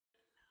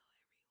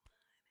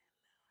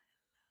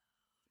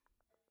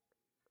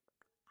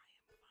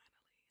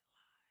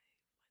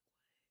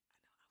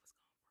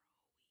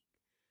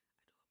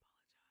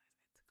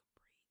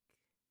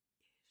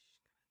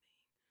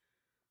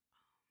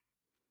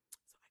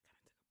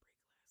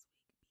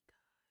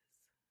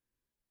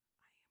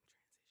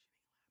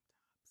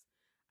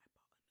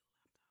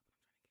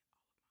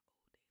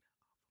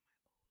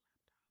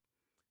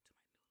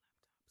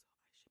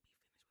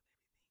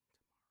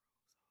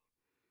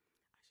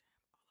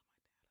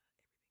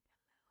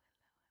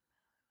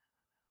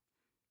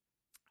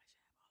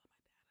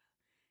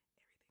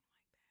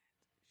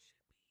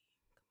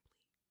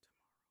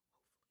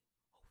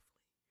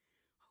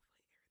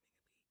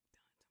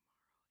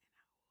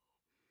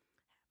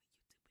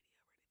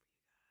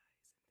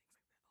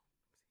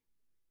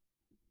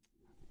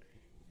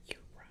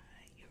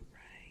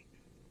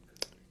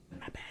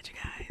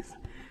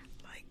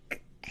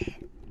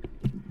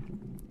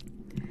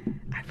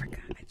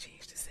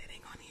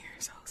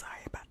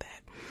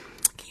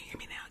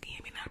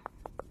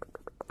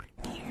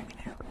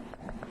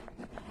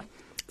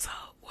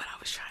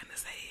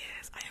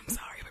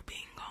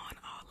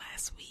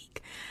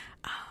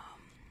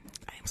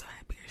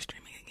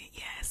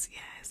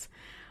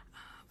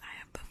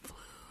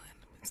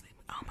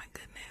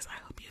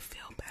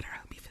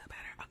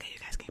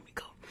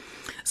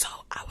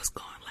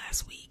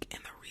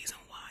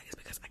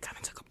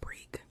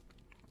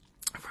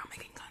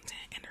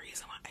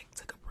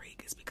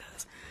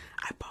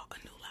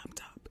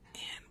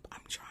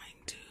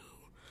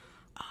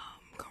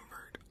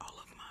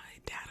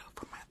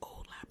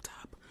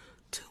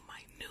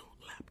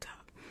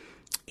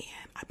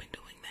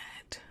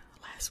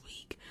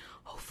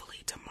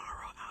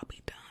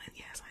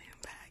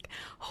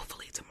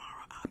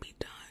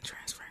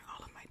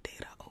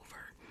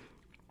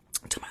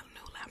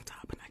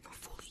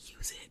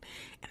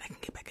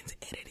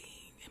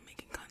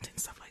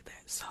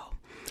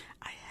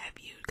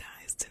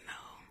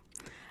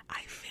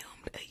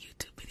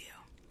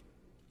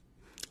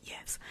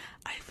Yes,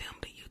 I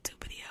filmed a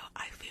YouTube video.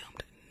 I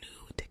filmed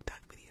new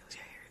TikTok videos.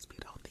 Your hair is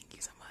beautiful. Thank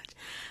you so much.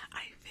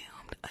 I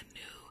filmed a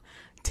new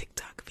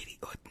TikTok video,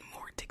 or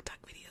more TikTok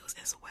videos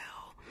as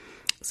well.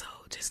 So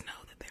just know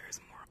that there is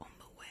more on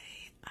the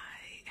way.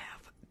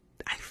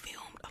 I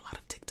filmed a lot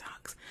of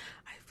TikToks.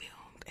 I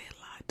filmed a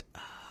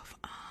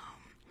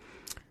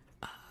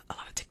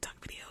lot of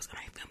TikTok videos, and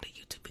I filmed a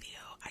YouTube video.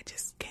 I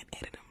just can't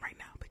edit them right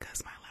now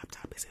because my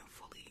laptop isn't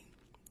fully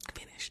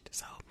finished.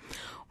 So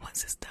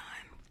once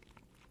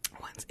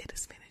it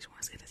is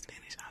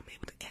finished, I'll be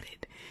able to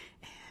edit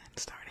and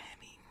start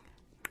having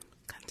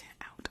content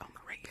out on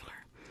the regular.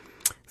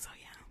 So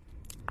yeah,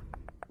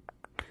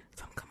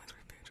 some comments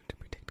refer to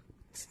protect.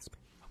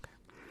 Okay.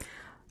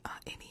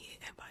 Any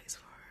advice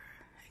for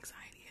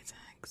anxiety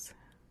attacks?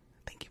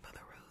 Thank you for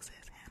the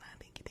roses, Hannah.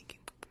 Thank you.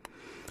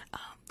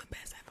 The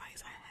best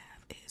advice I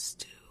have is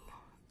to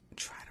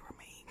try to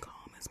remain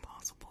calm as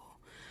possible.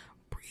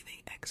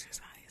 Breathing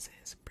exercises,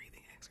 and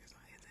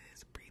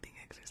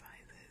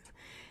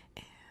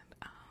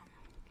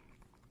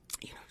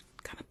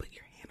kind of put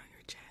your hand on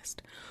your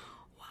chest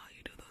while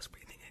you do those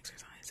breathing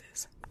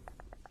exercises.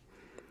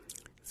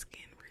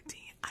 Skin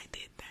routine. I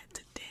did that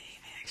today.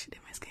 I actually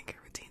did my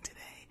skincare routine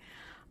today.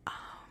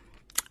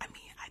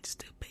 I just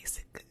do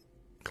basic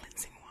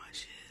cleansing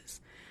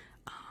washes,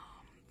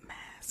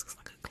 masks,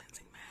 like a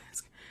cleansing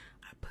mask.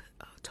 I put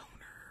a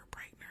toner,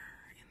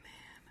 brightener, and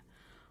then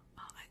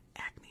like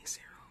acne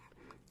serum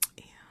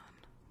and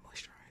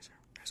moisturizer.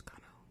 That's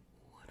kind of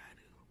what I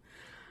do.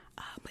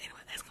 But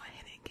anyway, let's go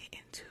ahead and get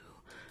into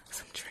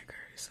some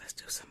triggers. Let's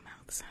do some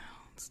mouth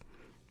sounds.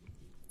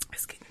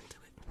 Let's get into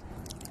it.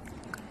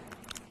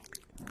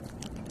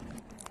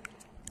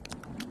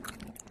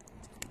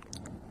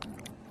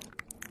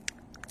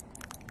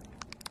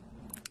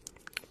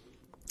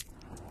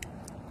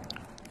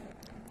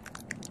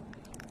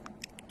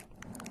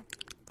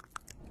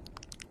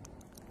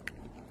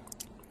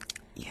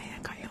 Yeah,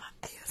 I got you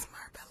like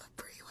ASMR Bella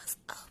Bree. What's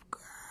up,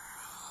 girl?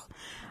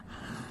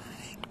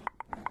 Hi.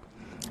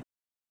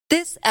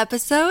 This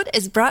episode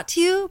is brought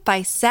to you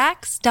by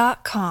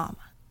Sax.com.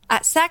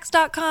 At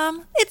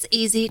Sax.com, it's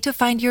easy to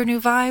find your new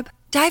vibe.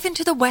 Dive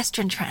into the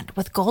Western trend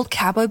with gold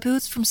cowboy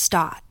boots from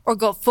Stott, or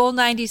go full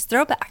 90s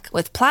throwback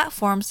with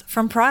platforms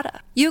from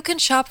Prada. You can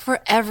shop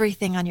for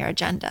everything on your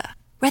agenda,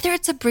 whether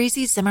it's a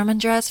breezy Zimmermann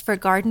dress for a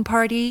garden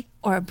party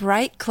or a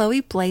bright Chloe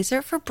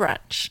blazer for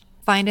brunch.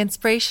 Find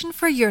inspiration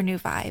for your new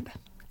vibe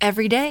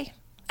every day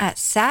at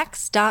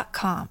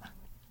Sax.com.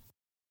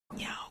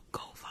 Y'all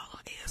go follow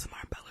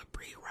ASMR Bella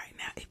Bree right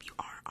now if you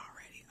aren't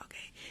already,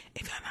 okay?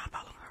 If you're not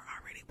following her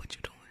already, what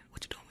you doing?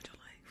 What you doing with your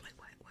life? Like,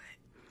 what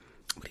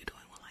are you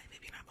doing with life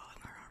if you're not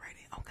following her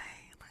already? Okay,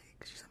 like,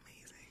 she's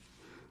amazing.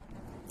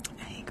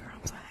 Hey, girl,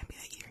 I'm so happy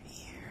that you're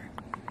here.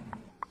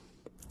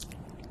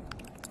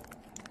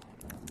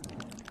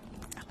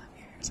 I love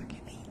your hair, so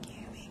thank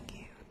you.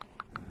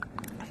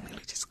 I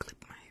literally just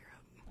clipped my hair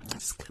up. I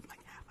just clipped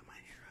like half of my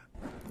hair up.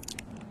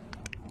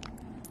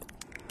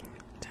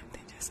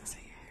 Something just to say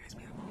your hair is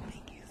beautiful.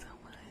 Thank you so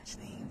much.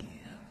 Thank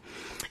you.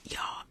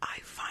 Y'all,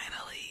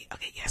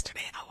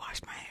 yesterday I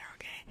washed my hair,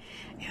 okay?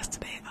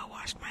 Yesterday I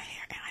washed my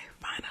hair and I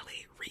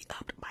finally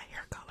re-upped my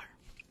hair color.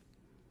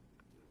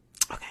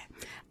 Okay,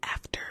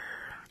 after,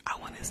 I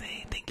want to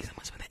say thank you so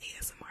much for the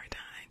ASMR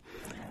time.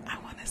 I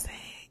want to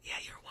say, yeah,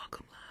 you're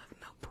welcome, love.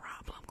 No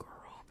problem,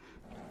 girl.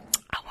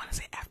 I want to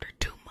say after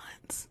 2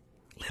 months,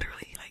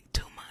 literally like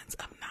 2 months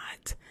of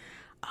not,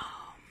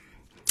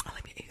 I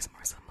love your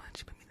ASMR so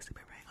much. Put me to sleep,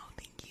 right? Oh,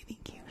 thank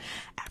you.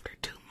 After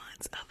 2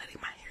 months of letting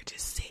my hair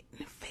just sit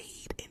and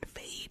fade and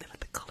let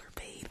the color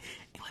fade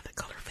and let the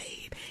color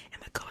fade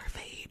and the color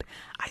fade,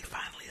 I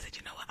finally said,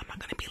 you know what? I'm not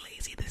going to be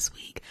lazy this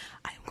week.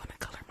 I am going to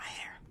color my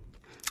hair.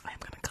 I am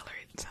going to color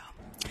it. So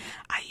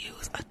I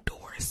use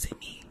Adore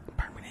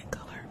semi-permanent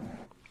color.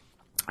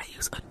 I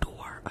use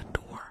Adore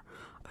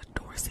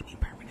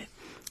semi-permanent.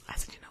 I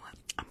said, you know what?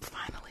 I'm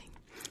finally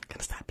going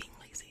to stop being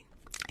lazy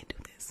and do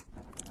this.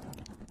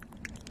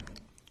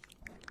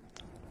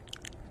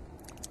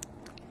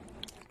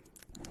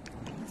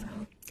 So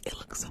it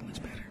looks so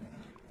much better.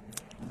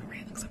 The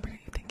red looks so pretty.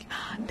 Thank you.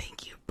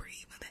 Thank you,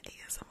 Bree, for the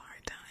ASMR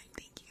time.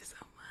 Thank you so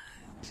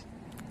much.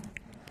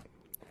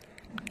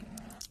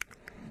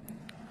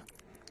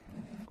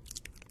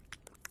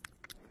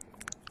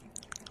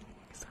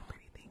 You're so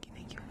pretty.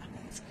 Thank you. I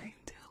love this cream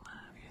too,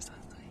 love. You're so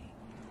sweet.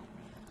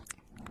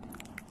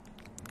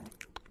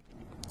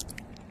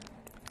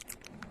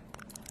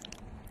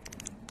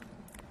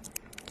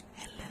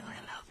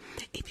 Hello.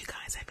 If you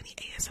guys have any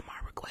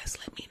ASMR requests,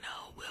 let me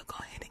know. We'll go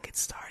ahead and get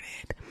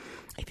started.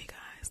 If you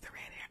guys, the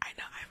red hair, I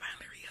know I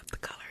finally re-upped the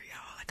color,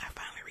 y'all. Like, I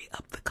finally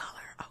re-upped the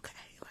color,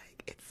 okay?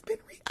 Like, it's been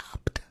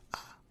re-upped.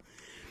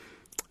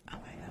 Oh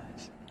my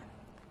gosh.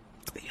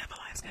 Do you have a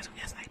live schedule?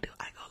 Yes, I do.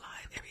 I go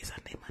live every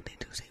Sunday, Monday,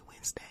 Tuesday,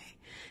 Wednesday.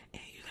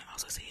 And you can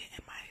also see it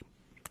in my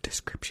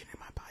description in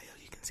my bio.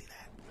 You can see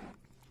that.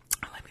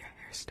 I love your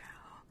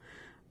hairstyle.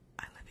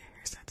 I love your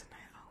hairstyle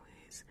tonight. I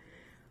always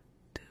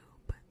do,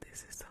 but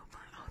this is so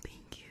fun. Oh,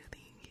 thank you.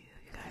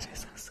 You guys are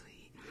so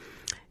sweet.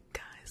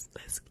 Guys,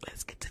 let's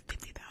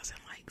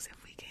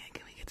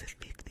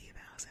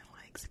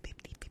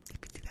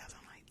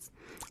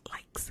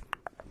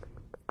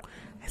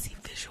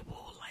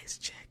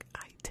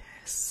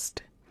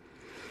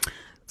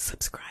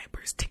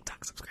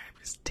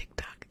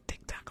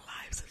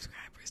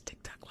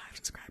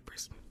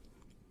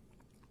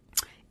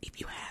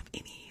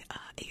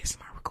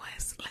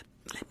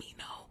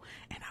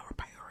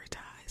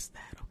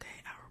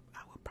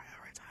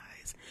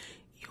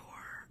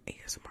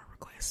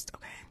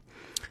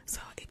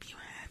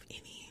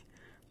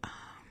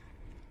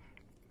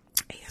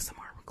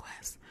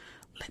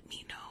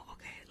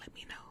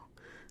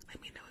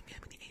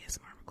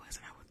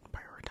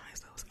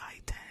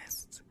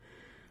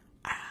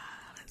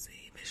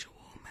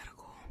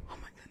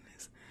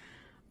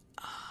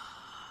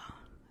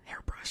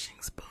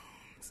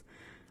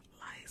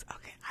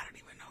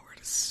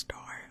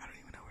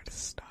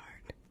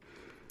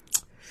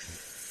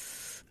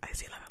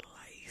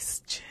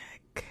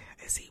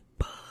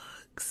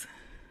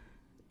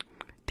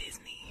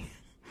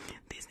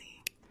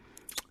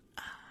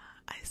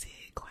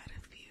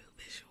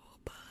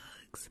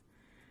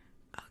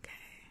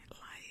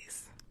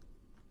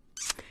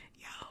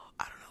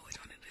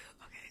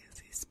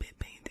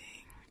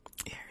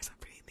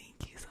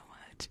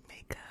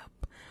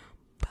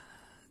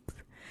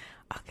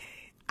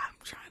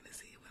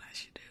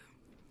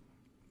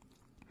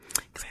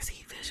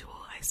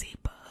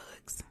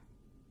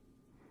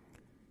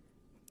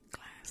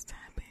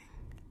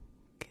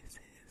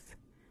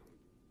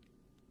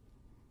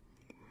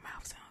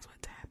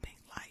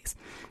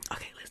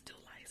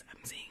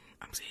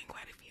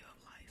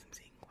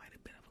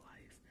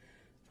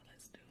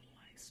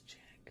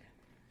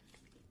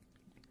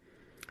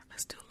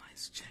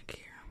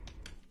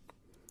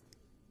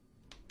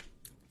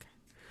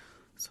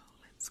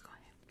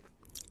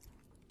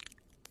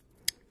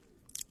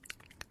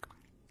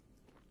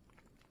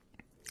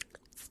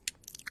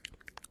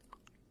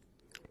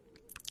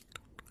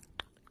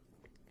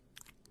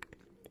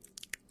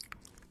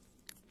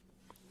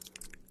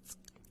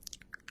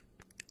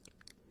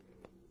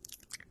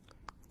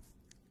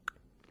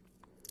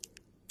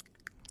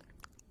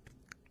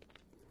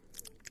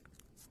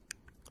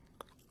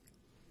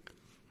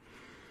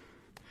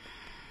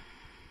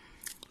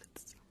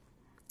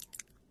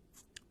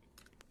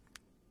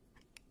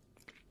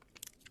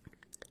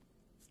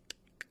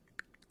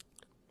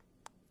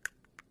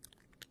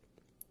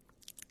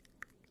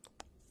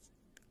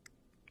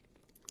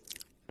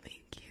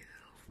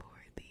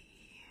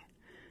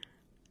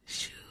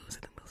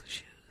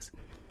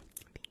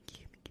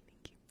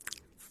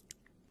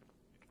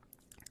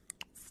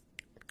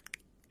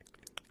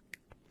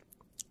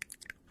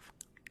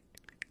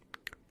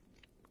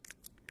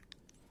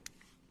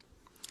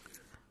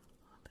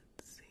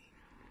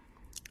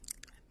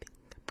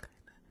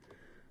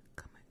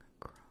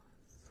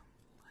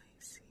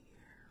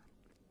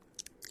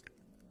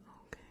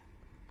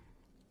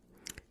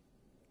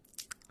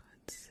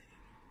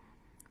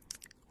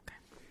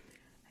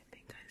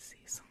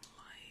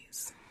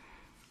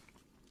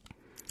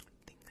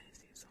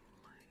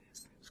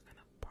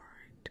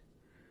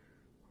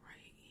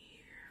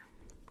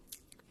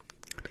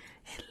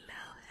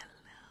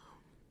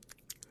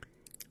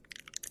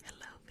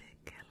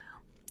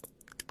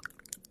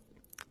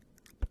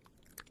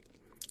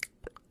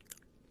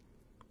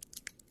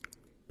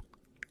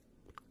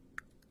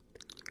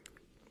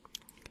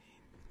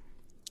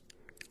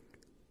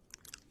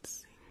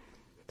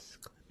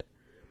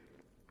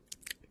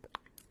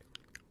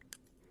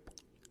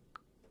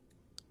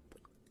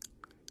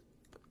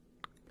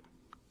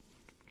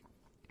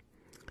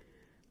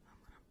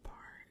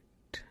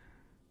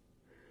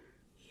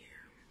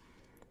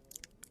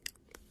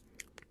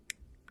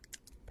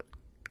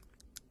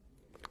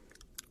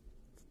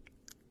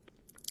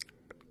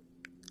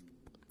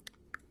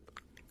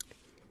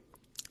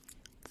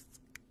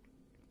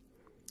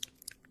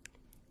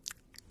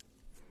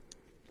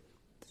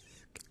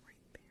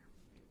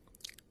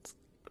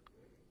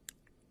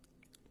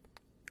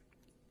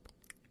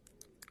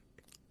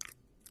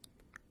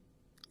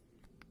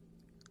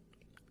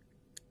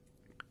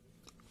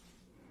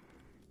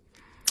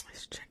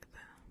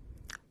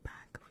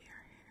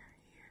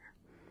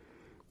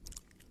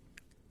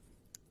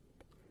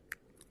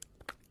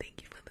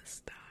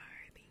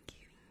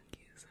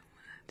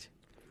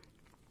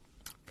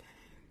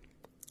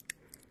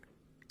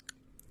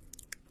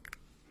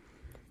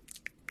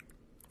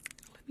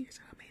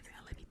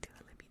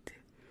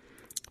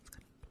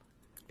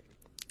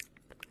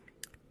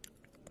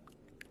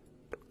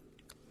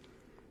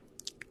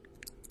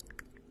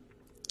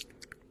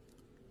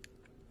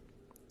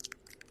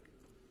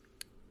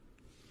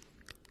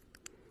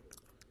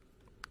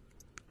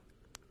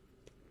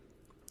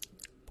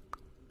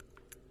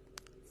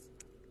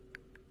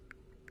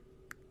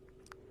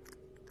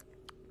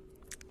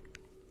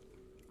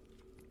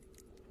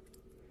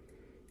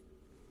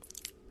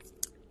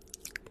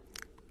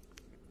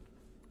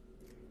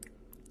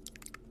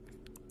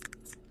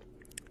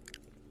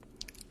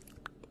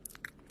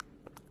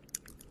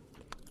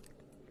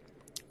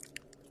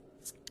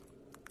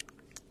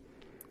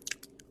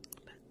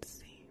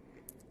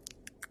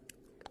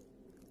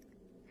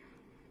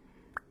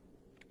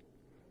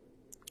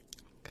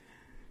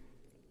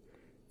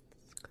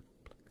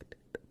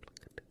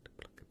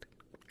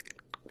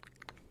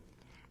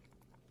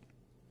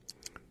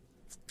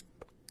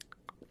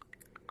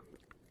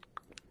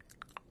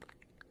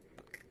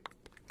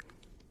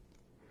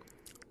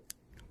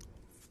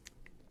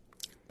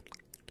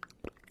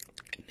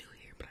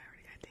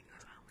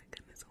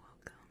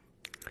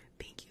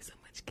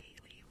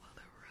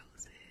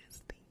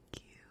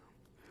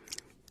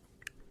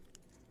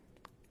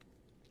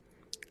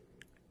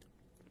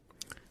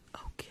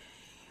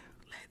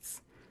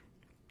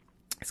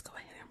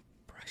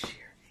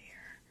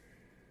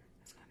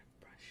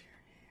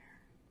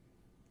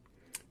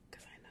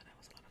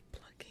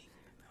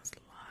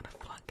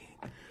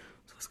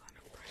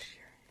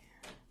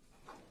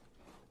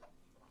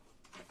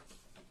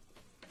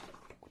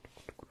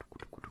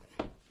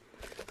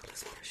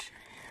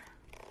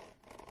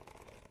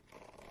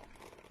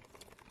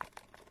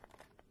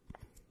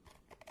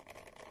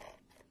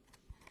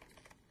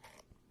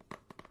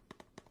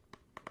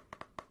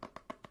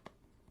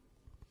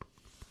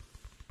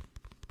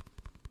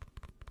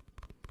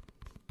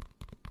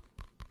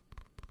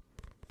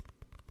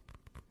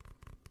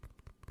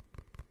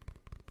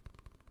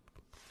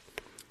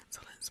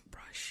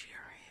brush your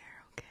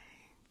hair, okay?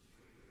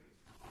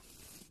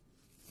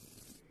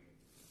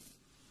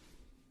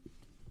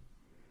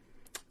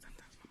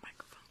 Sometimes my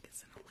microphone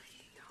gets in the way,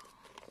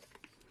 y'all.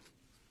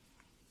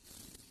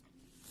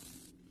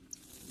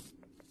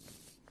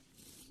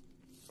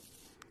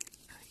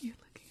 You're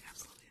looking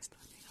absolutely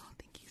stunning. Oh,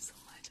 thank you so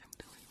much. I'm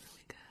doing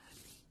really good.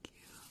 Thank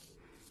you.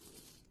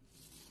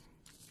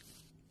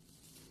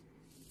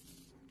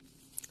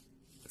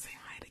 Say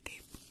hi to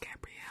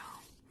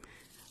Gabrielle.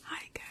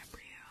 Hi,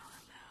 Gabrielle.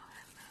 Hello,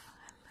 hello,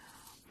 hello.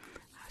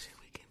 How's your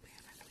weekend been?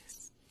 I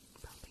miss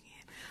bumping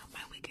in.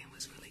 My weekend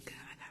was really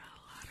good. I got a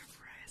lot of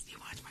rest. You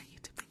watch my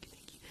YouTube?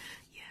 Thank you.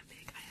 Yeah,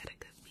 Vic, I had a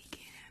good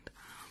weekend.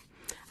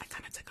 I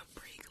kind of took a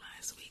break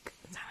last week.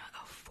 Kind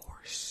of a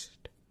forced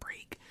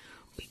break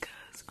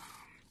because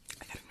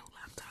I got a new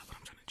laptop, but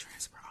I'm trying to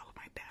transfer all of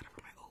my data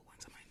from my old one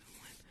to my new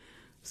one.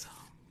 So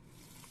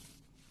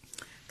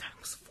kind of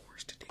was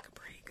forced to take a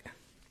break. But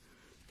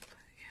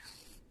yeah.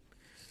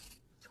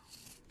 So,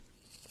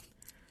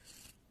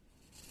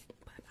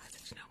 but I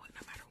said, you know what?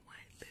 No matter what,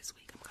 this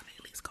week I'm gonna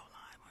at least go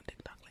live on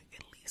TikTok. Like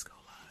at least go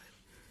live.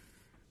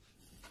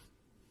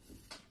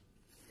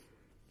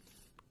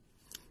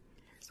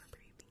 Here's a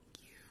pretty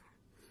thank you.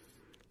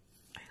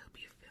 I hope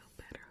you feel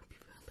better. Hope you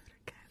feel better,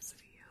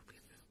 Cassidy. I hope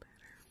you feel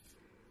better.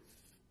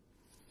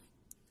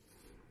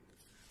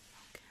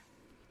 Okay.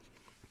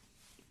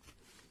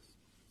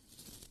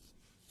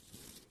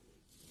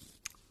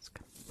 Just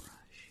gonna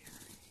brush your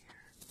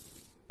hair.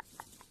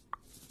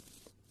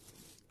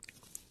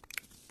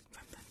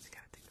 Sometimes you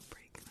gotta take a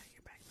break and let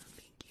your back know.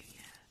 Thank you,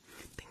 yeah.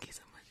 Thank you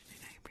so much,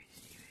 Jane. I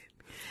appreciate it.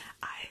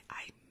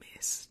 I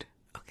missed,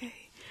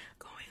 okay,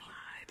 going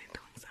live and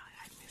doing Sally.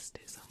 I missed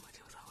it so much.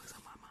 It was always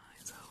on my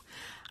mind. So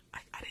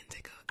I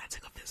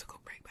took a physical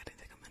break, but I didn't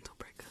take a mental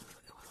break because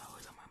it was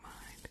always on my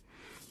mind.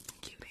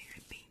 Cute hair.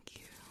 Thank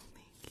you.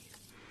 Thank you.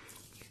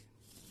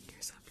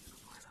 You're so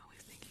beautiful as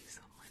always. Thank you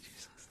so much.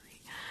 You're so sweet.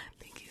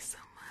 Thank you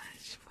so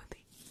much for the,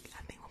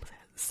 I think, what was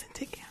that?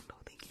 Scented candle.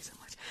 Thank you so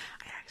much.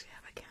 I actually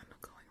have a candle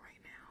going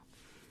right now.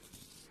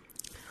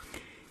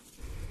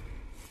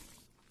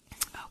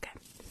 Okay.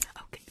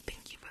 Okay.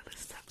 Thank you for the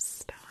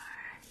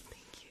sub-star.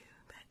 Thank you.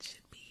 That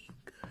should be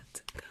good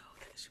to go.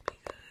 That should be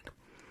good.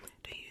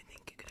 Do you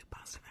think you could do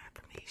positive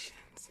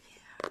affirmations?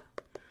 Yeah.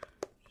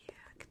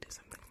 Yeah, I could do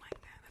something like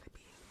that. That'd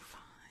be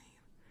fine.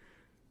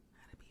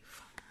 That'd be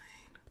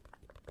fine.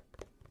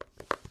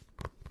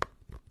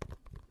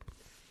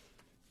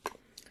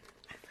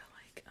 I feel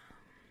like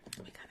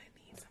we kind of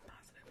need some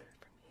positive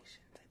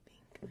affirmations. I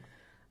think,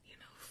 you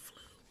know,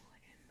 flu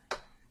and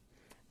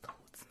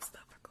colds and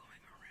stuff are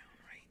going around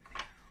right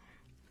now.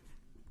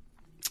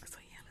 So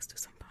yeah, let's do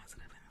some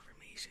positive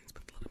affirmations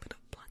with a little bit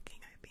of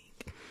plucking, I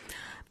think.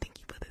 Thank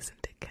you for the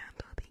scented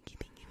candle. Thank you,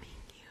 thank you,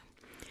 thank you.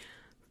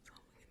 So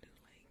we can do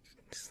like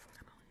just kind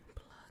of like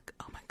plug.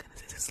 Oh my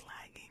goodness, is this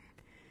lagging?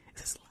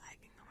 Is this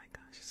lagging? Oh my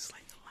gosh, it's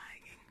like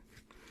lagging.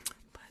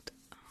 But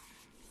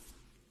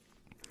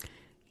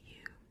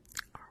you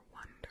are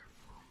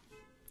wonderful.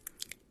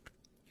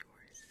 You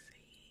are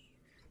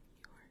safe.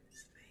 You are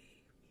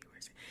safe. You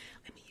are safe.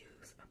 Let me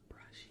use a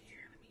brush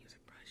here.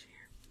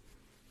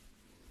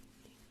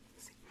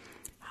 See.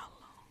 How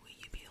long will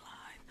you be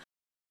alive?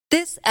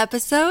 This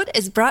episode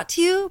is brought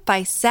to you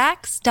by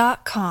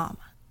Sax.com.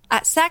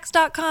 At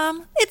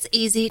Sax.com, it's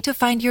easy to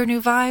find your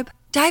new vibe.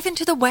 Dive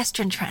into the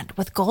Western trend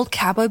with gold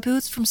cowboy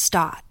boots from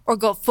Stott, or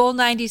go full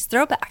 90s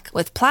throwback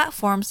with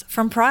platforms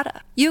from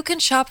Prada. You can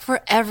shop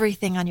for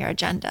everything on your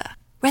agenda,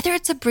 whether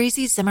it's a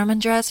breezy Zimmermann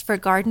dress for a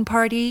garden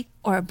party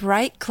or a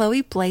bright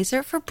Chloe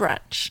blazer for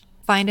brunch.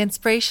 Find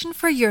inspiration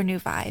for your new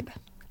vibe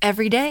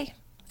every day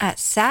at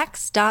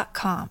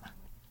Sax.com.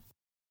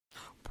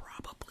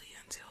 Probably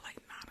until like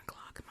 9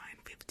 o'clock,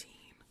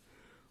 9:15.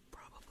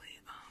 Probably.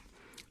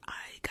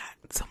 I got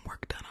some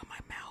work done on my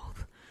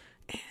mouth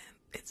and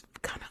it's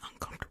kind of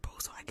uncomfortable,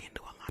 so I can't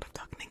do a lot of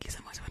talking. Thank you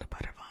so much for the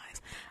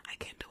butterflies. I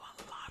can't do a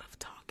lot of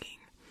talking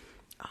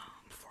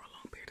for a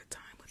long period of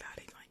time without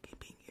it like it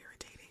being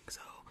irritating.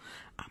 So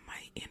I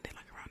might end it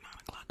like around 9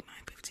 o'clock,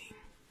 9:15.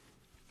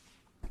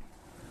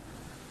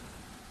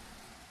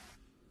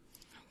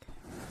 Okay.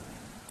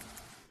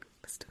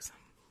 Let's do some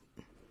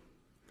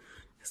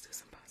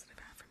positive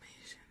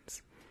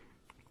affirmations.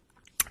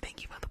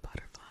 Thank you for the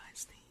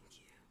butterflies. Thank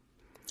you.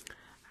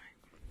 Alright.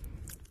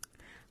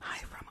 Hi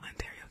from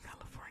Ontario,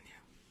 California.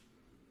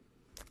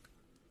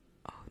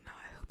 Oh no,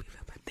 I hope you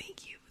feel better.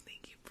 Thank you,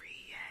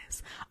 Bree.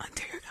 Yes.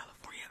 Ontario,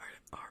 California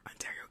or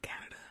Ontario,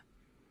 Canada.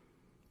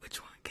 Which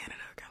one?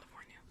 Canada or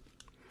California?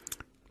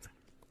 So,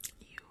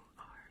 you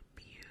are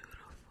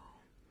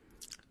beautiful.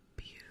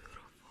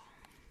 Beautiful.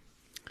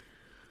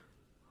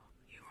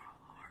 You are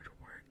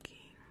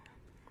hardworking.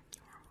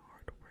 You are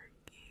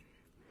hardworking.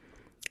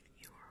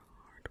 You are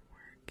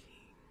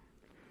hardworking.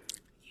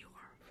 You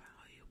are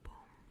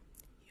valuable.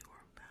 You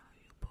are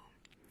valuable.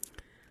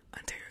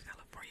 Ontario,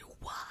 California.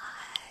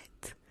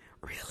 What?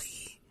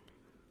 Really?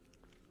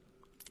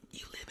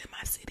 You live in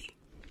my city.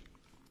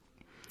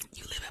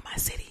 You live in my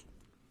city.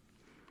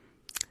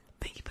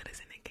 Thank you for this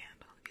in the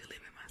candle. You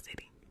live in my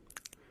city.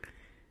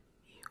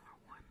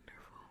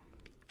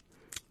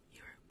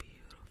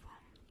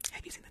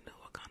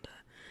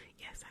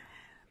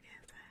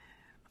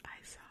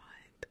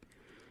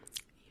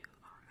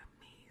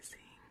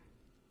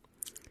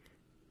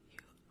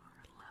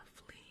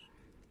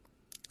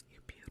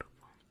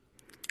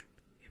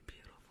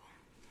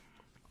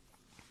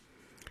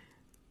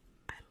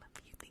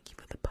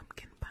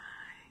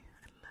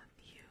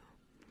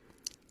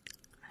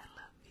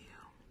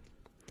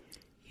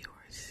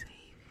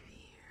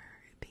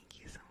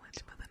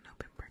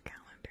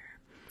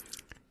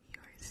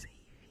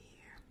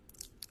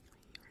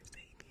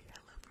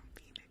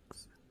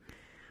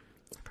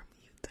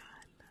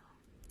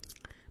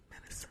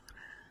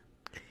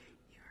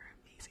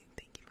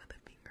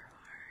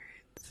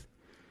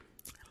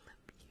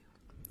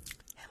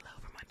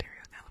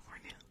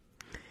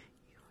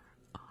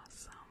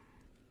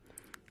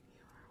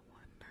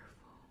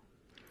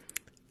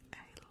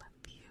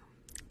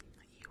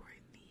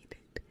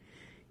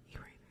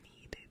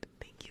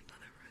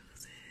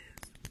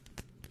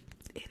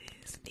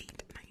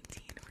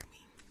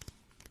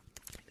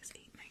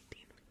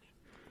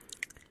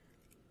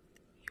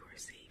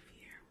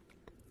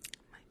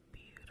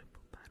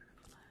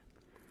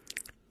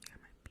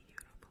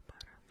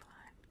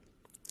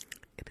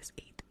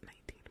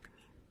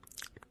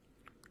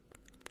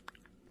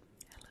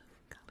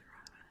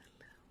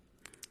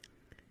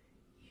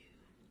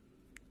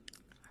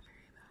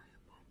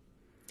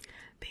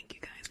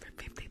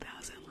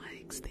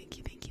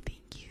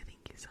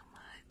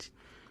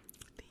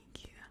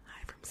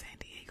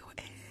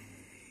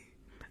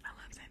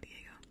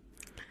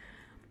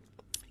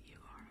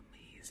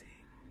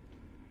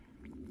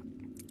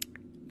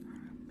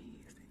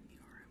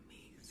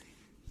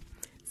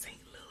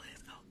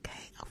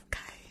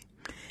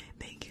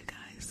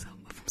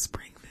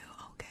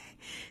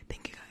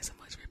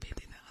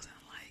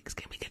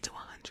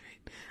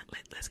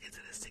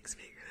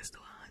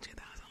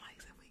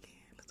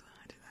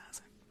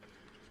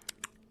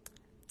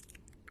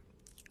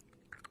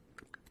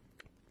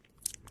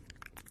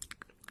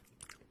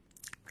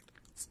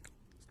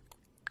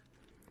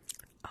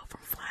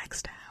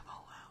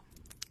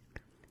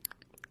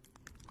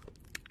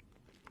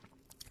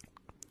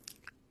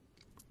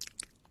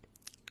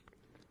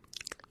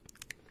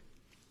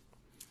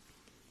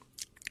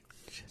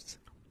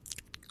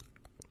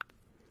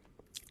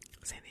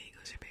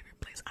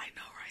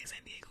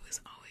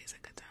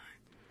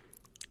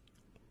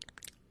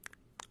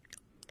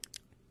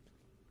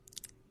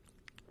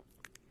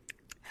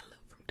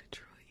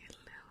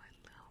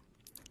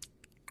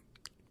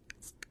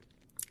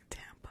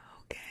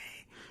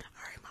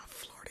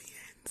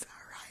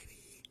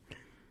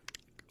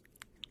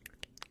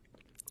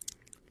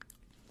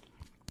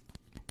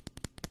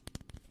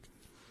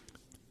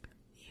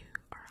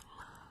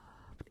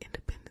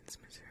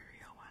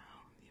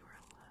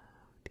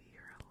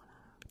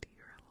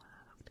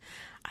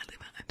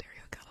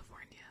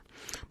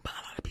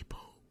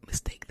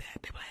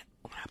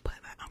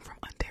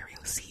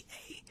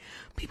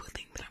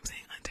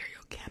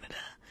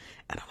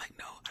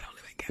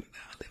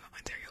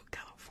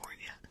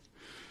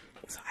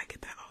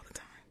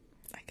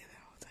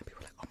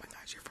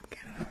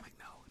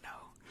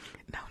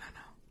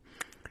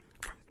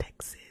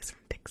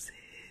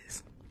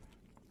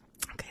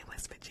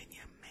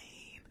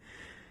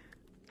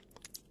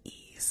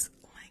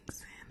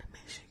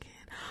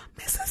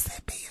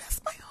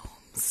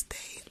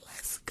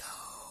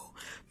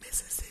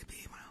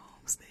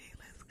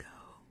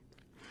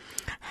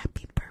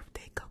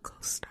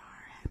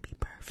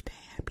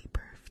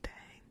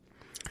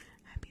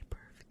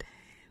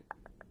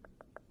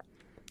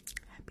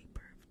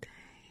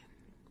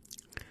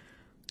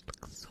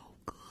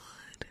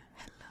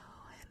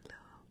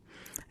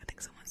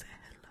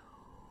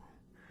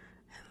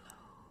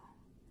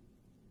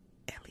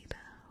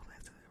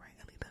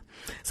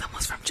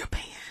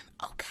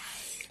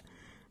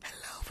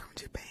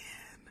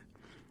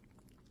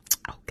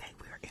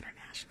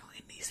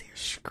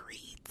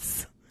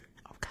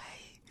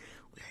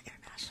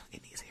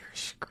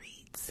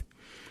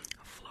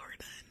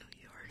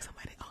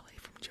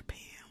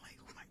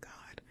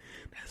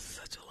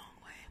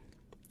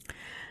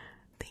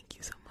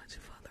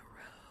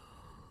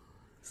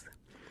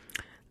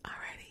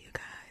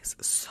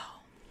 Yes, so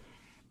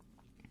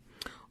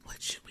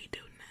what should we do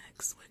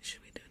next? What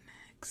should we do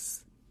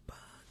next?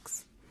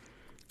 Bugs.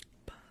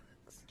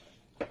 Bugs.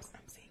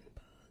 I'm seeing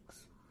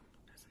bugs.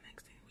 That's the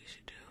next thing we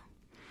should do.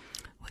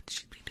 What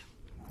should we do?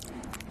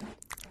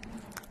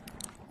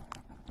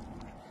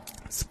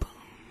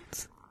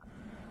 Spoons.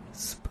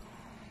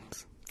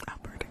 Spoons.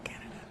 Alberta,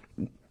 Canada.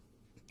 Oh,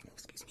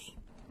 excuse me.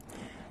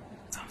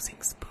 So I'm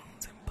seeing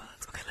spoons and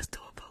bugs. Okay, let's do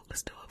a vote.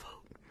 Let's do a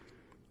vote.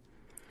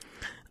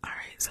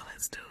 Alright, so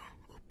let's do.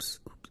 Oops.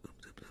 Nope,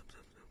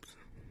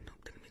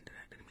 didn't mean to do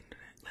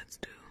that. Let's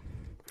do.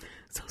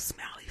 So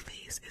smiley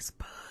face is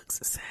bugs.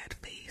 Sad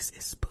face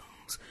is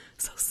spoons.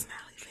 So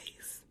smiley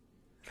face.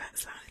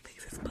 Smiley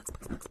face is bugs.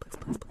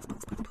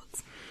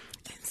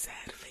 And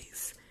sad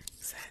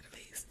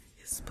face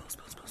is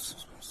spoons.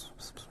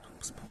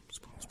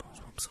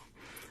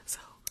 So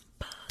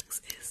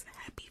bugs is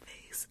happy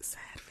face,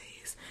 sad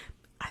face.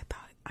 I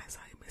thought I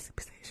saw your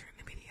Mississippi State shirt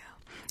in the video.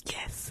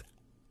 Yes,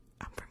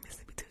 I'm from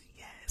Mississippi too.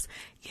 Yes.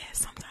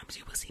 Sometimes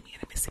you will see me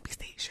in a Mississippi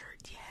State shirt.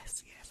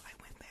 Yes, I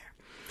went there.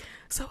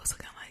 So it's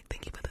looking like,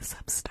 thank you for the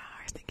sub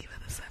stars.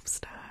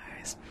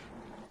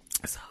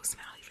 So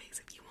smiley face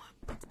if you want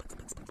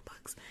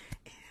bugs,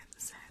 and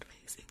sad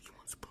face if you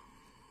want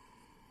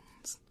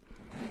spoons.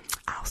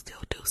 I'll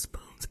still do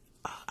spoons.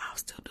 I'll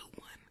still do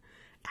one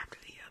after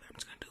the other. I'm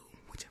just gonna do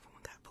whichever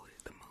one got voted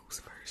the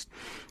most first.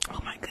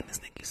 Oh my goodness,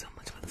 thank you so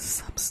much for the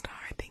sub star.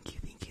 Thank you.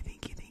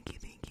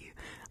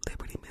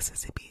 Liberty,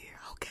 Mississippi here.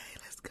 Okay,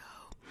 let's go.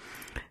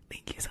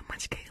 Thank you so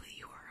much, Kaylee.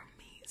 You are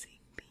amazing.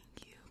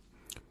 Thank you.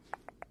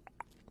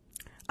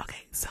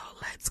 Okay, so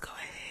let's go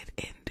ahead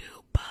and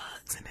do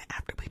bugs, and then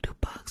after we do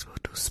bugs, we'll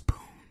do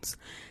spoons,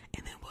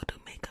 and then we'll do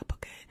makeup.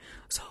 Okay,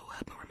 so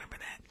help me remember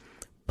that.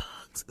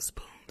 Bugs,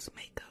 spoons,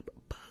 makeup.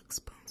 Bugs,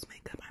 spoons,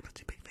 makeup. I'm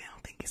such a big fan.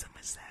 Thank you so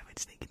much,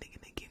 Savage.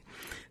 Thank you.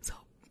 So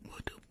we'll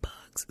do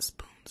bugs,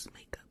 spoons,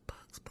 makeup.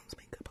 Bugs, spoons,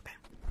 makeup. Okay.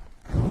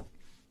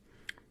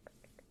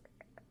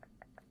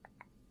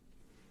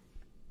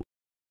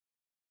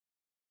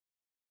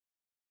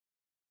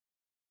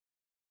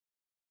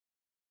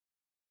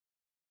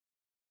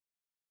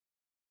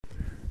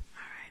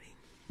 Alrighty.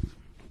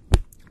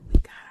 We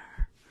got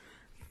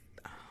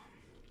our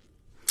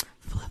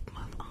flip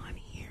muff on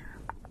here.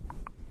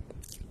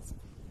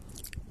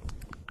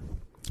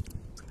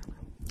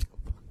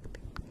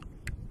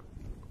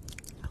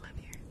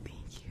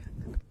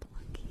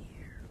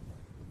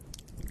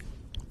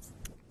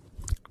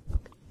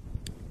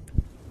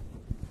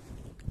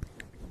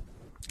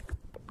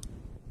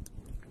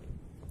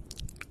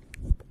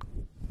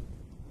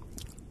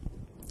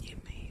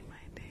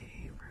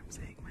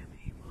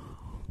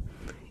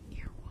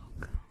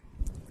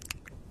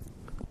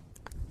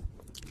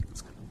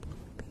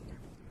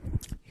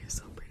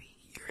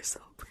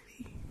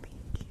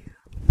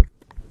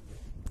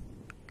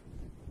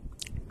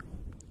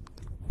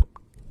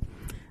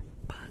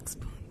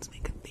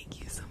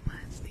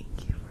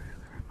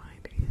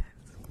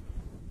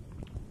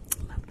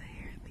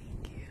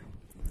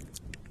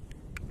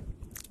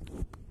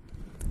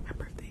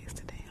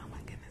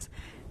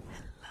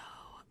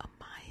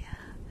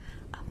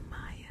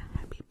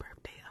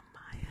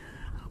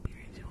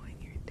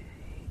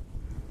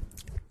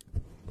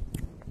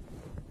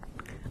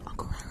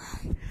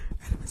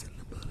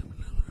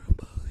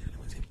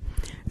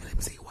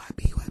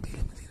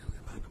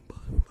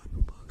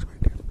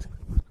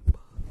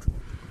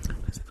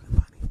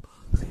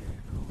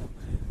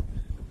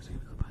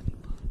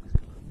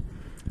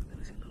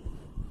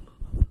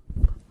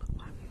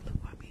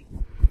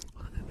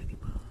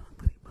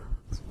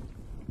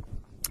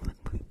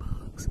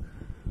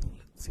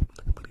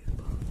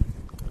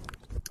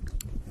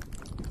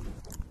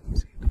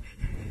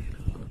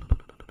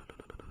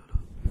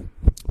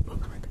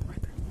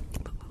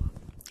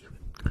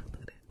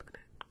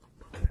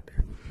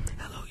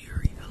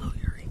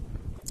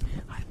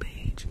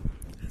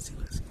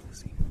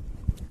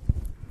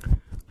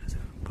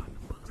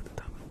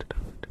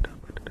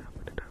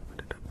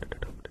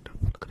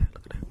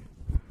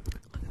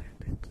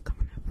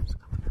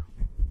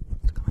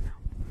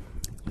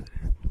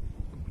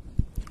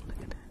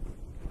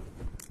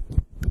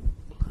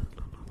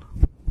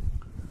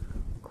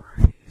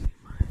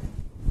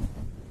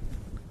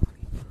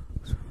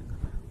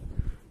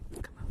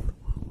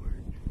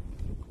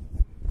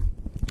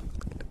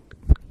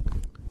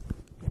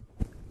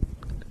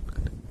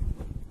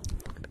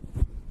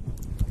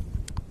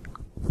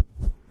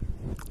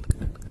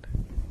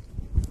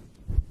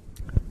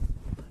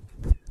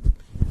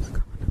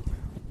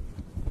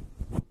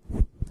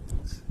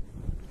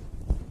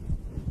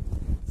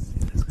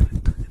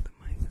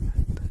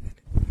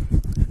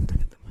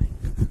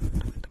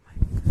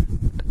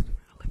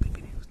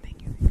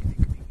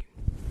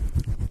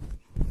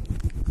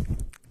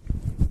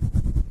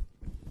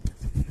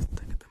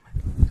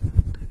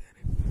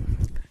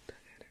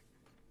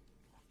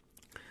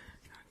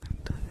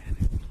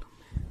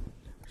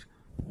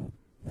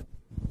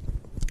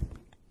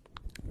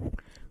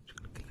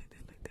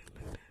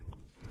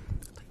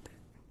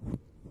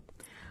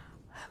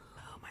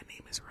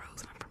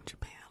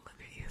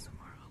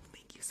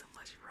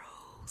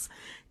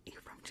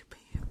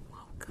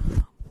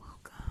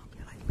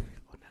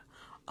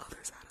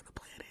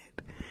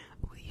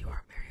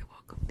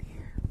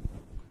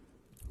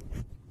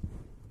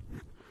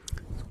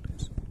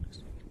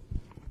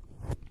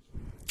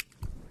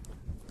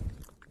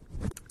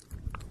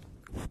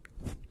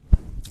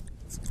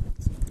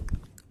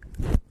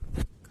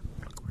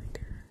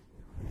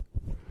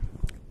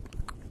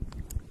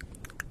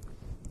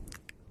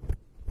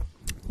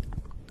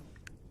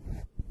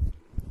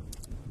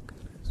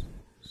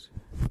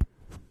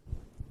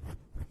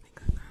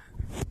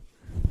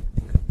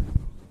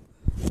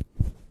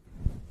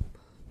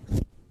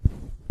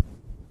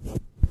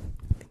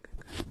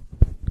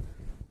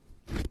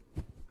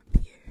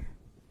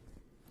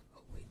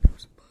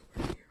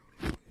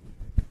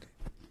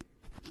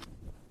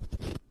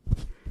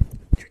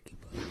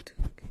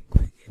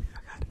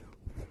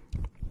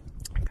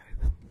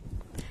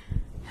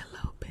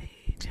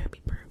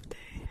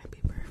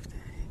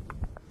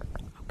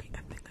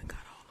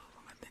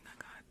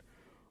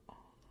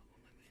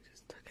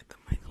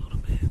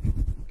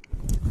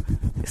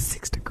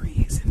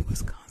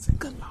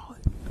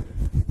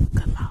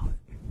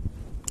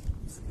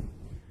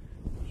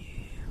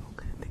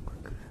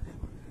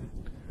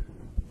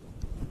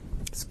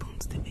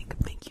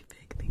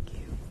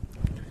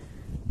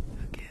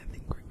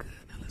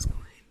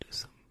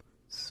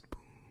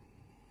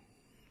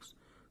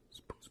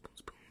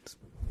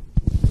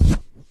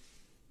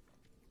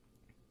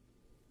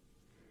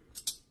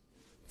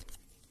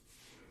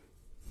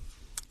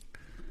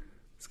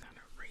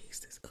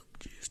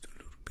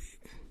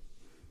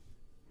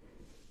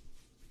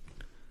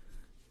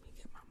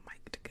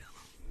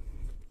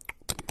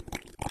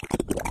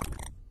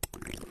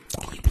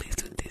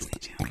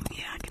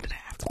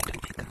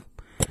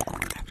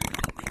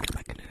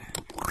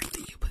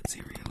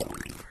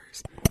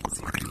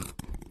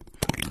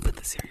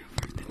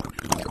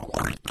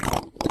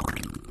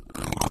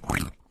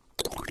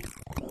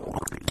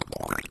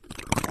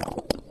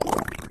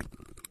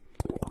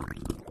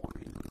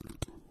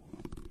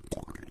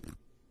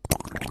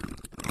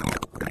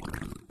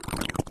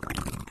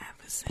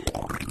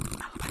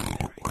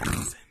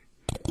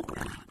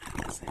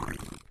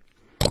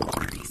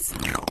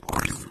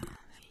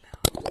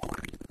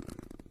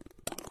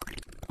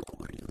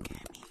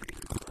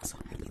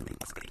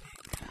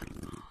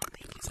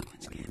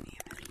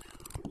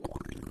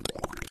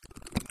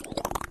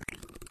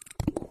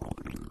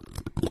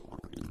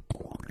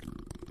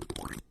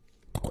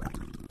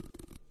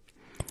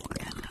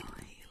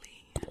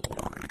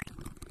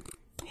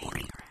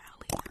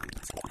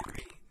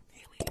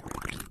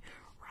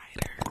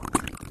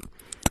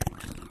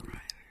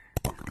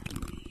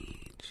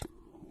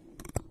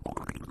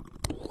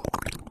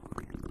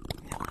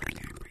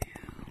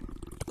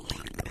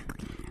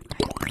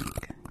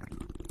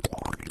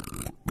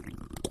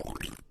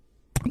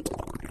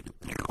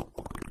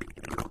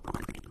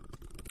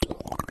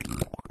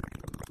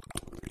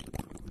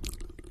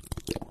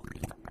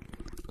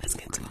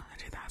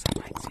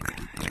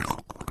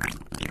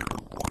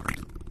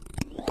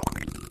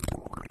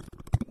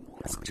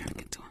 guys. I'm trying to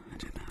get to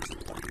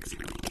 100,000 likes if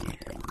we can.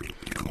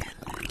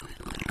 Hello.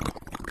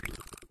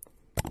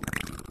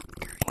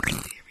 Girl,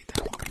 usually every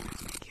time I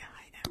make it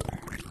high ever.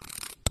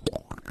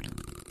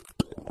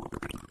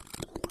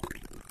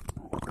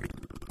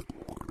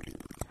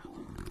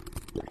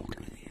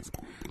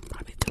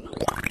 Probably till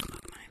about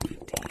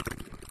 9:15.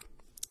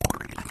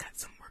 I got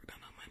some work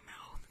done on my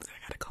mouth, so I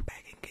gotta go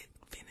back and get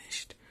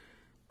finished.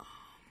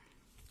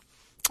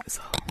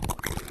 So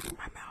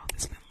my mouth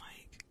has been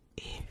like,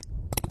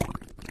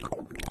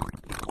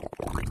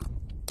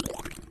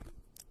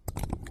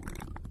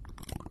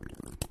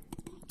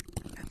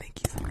 thank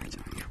you so much.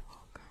 You're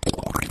welcome.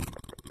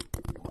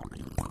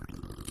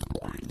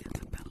 Bye,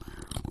 Isabella.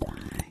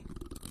 Bye.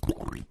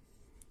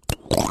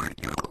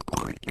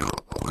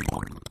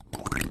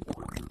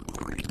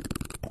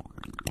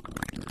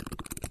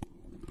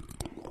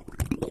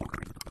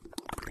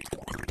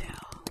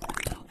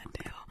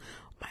 Adele.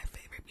 My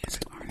favorite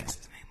music artist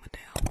is named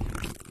Adele.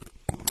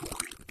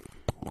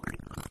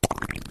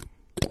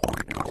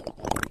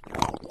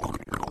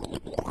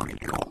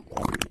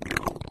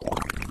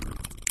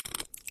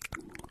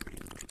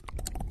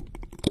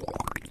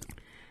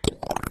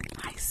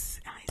 Hi,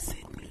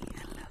 Sydney.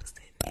 Hello,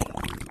 Sydney.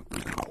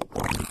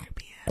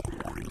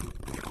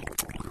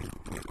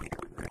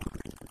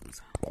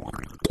 So,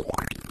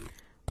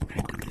 we're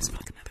gonna do this for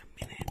like another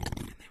minute,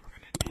 and then we're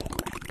gonna do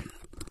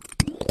makeup.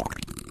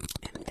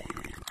 And then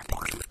I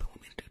think some people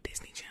want me to do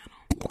Disney Channel.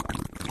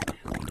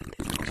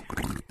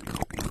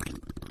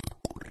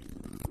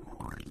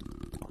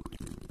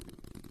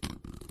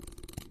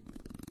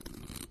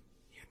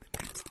 You're the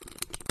best.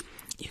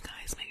 You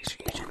guys, make sure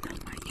you check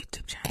out my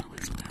YouTube channel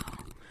as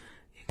well.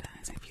 You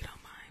guys, if you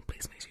don't mind,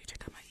 please make sure you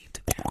check out my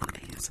YouTube channel,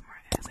 ASMR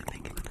Aslan.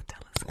 Thank you for the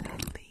telescope.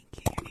 Thank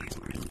you. Your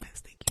ASMR is the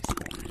best. Thank you so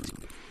much.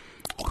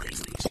 Please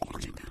make sure you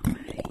check out my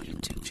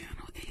YouTube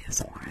channel,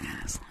 ASMR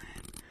Aslan.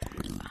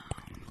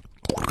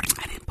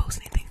 I didn't post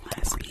anything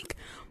last week,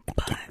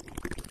 but I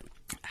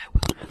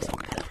will have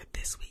something for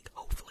this week,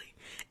 hopefully.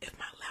 If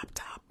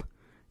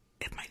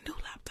my new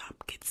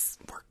laptop gets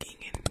working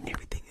and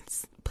everything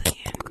is put in,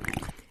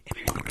 if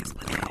everything is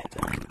put in,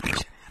 I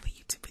should have a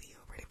YouTube video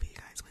ready for you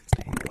guys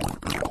Wednesday.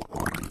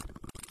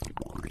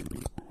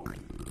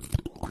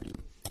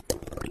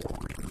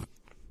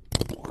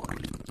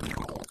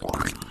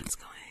 So let's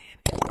go ahead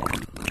and do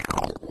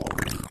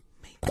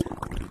makeup.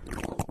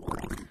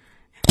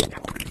 And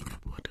after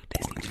makeup, we'll do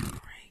Disney Channel,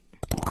 right?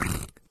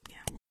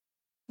 Yeah.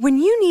 When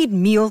you need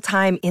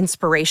mealtime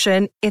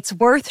inspiration, it's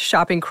worth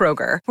shopping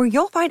Kroger, where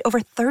you'll find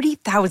over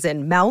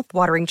 30,000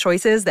 mouth-watering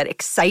choices that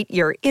excite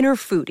your inner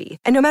foodie.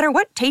 And no matter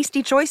what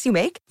tasty choice you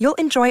make, you'll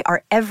enjoy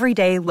our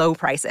everyday low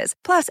prices,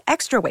 plus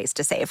extra ways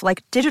to save,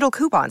 like digital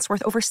coupons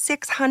worth over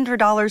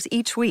 $600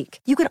 each week.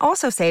 You can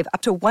also save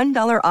up to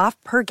 $1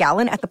 off per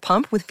gallon at the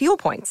pump with fuel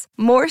points.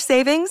 More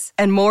savings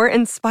and more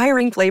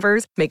inspiring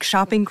flavors make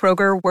shopping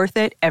Kroger worth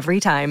it every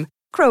time.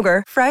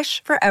 Kroger,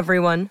 fresh for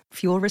everyone.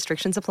 Fuel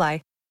restrictions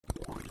apply.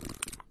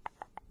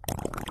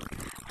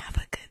 Have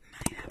a good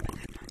night. Have a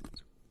good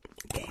night.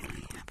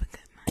 Kaylee, have a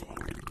good night.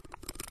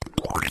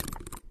 Alright.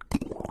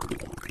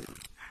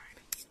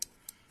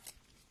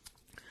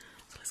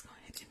 So let's go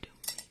ahead and do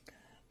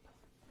makeup.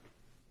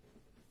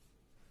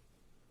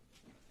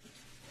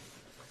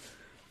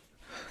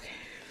 Okay.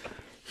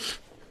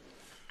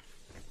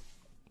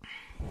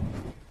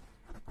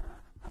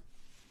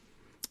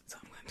 So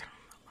I'm going to turn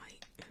on the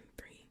light in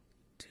 3,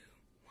 2,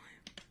 1.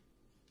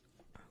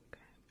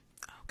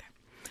 Okay.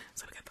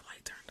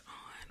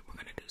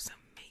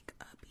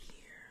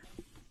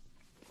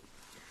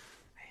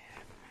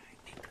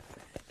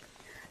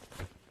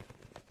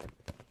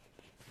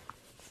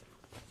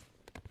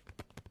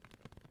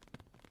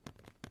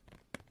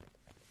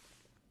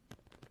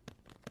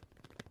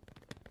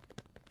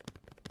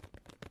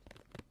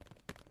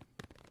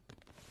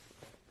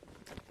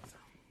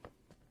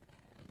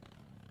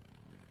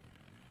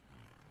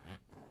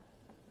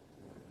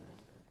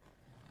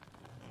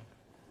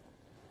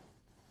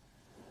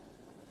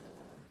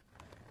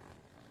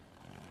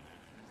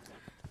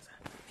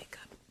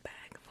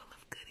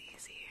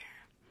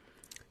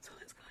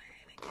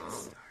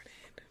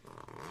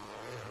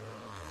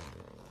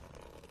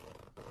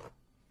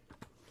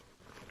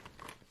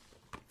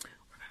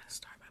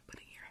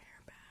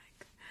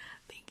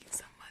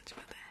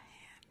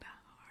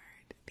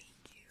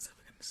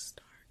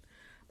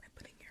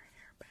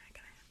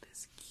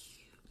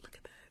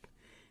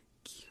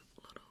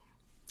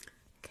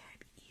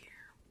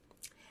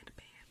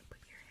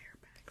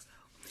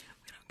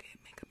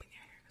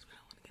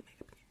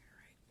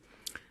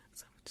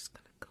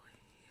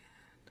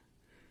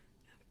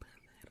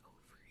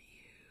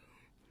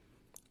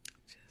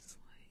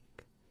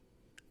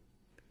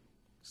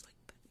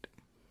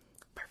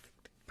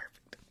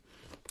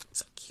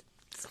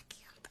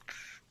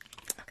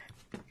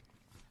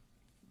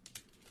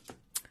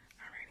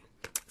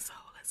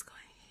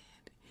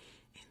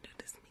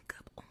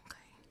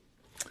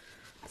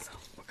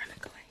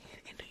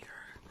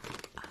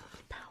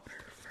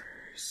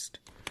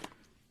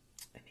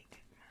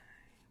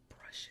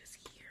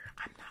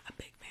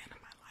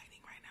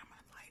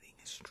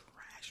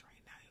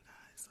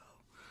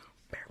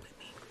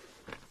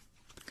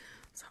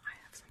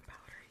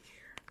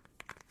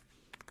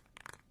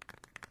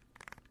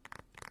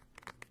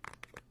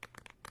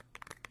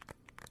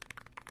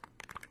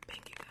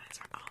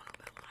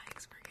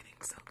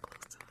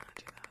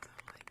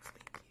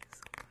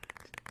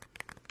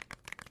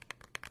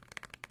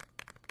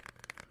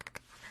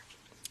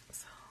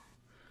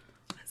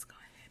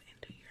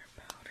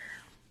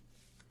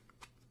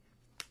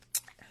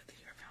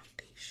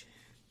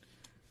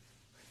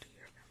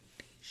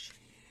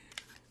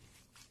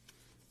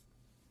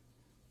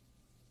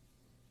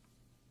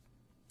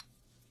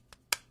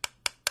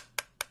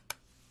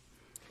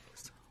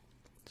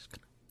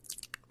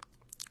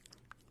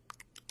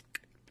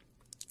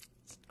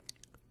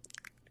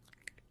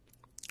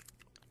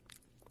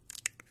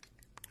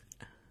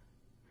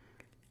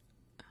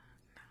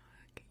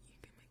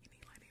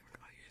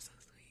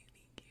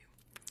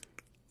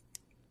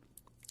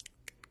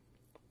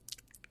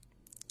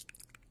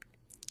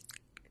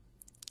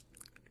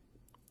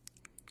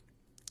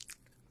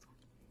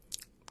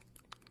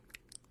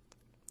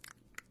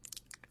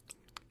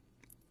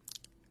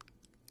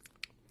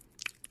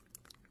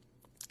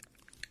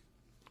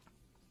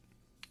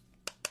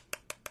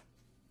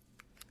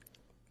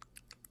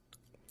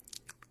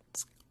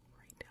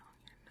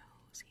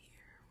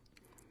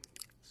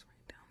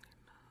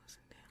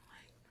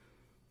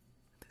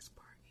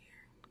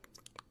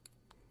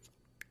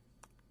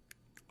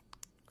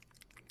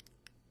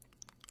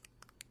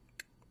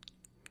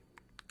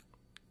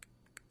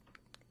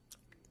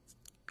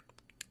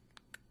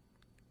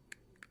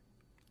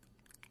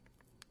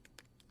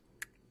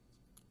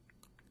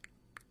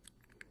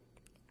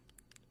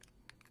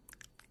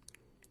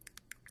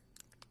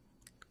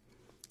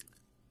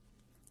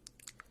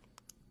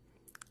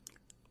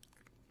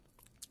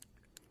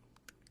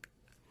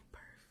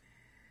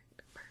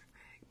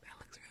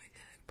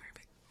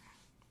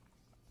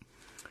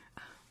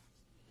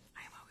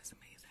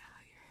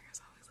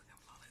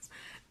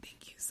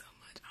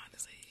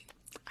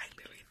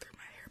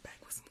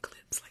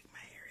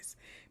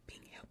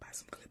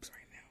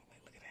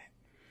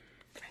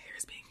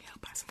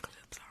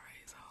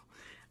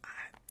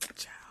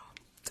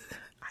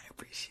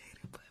 appreciate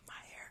it, but my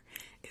hair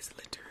is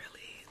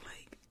literally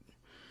like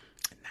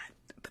not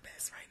the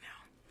best right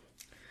now.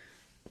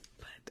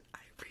 But I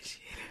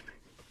appreciate it.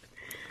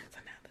 So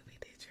now that we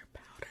did your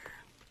powder,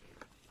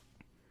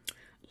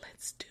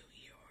 let's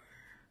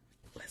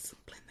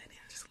blend that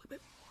in just a little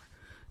bit more.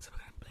 So we're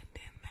gonna blend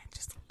in that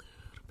just a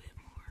little bit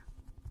more.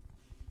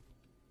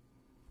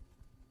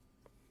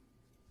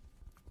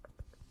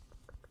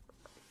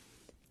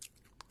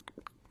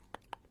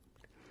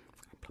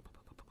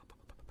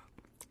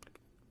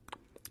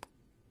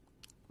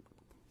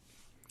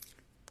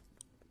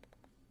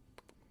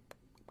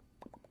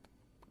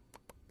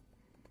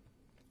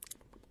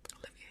 I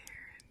love your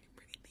hair and you're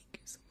pretty. Thank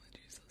you so much.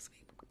 You're so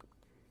sweet.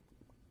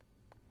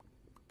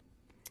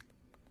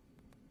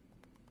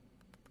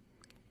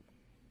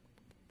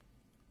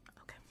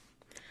 Okay.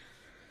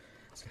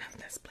 So now that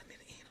that's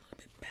blended in a little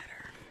bit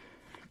better,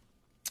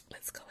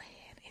 let's go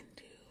ahead and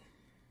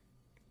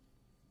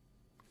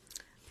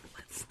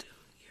let's do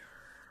your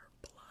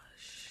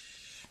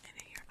blush and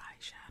then your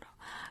eyeshadow.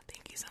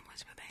 Thank you so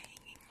much for the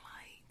hanging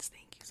lights.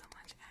 Thank you so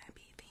much,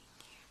 Abby. Thank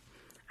you.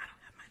 I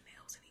don't have my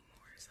nails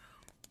anymore, so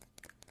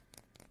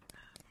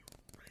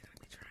I'm really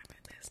gonna be trying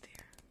my best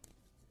here.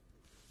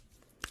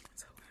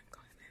 So we're gonna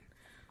go ahead and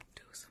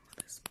do some of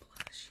this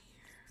blush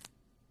here.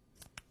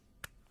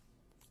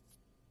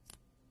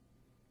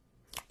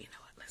 You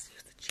know what? Let's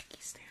use the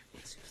cheeky stamp.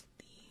 Let's use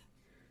the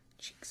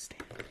cheek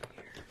stamp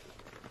here.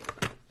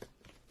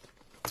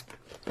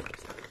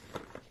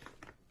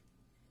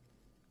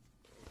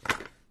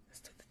 Let's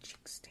do the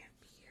cheek stamp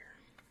here.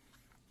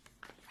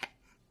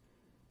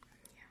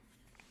 Yeah.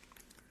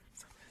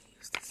 So I'm gonna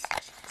use this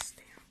cheek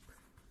stamp.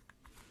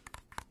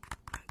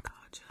 I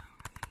gotcha. I'm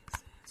gonna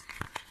use this.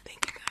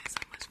 Thank you guys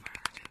so much for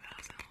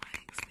 100,000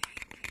 likes.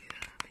 Thank you.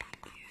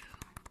 Thank you.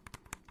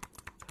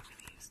 So I'm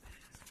gonna use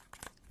this.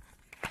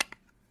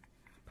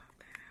 Pop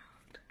that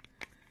out.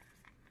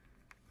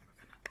 We're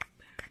gonna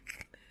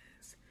open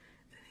this.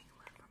 Anything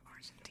left from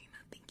Argentina?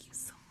 Thank you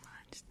so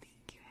much.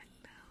 Thank you.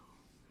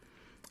 Hello.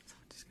 So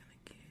I'm just gonna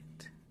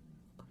get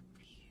a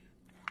few.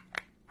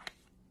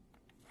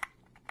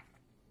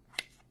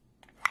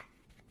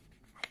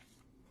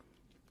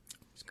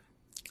 I'm just gonna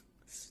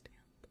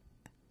stamp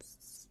and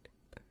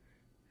snip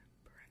and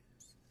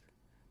press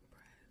and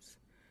press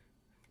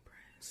and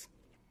press.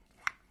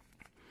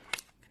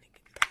 I'm gonna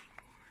get 3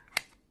 more.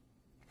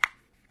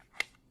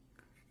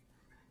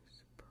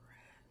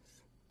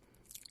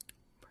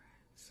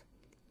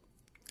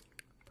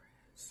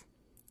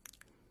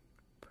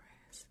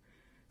 Press.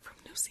 From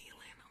New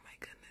Zealand. Oh my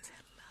goodness.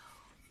 Hello.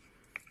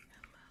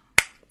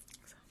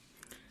 So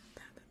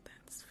now that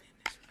that's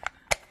finished, we're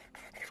gonna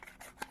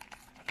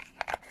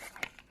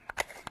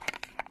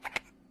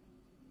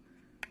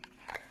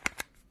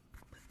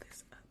put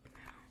this up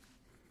now.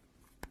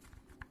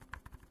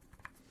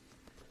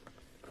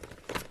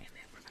 And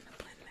then we're gonna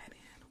blend that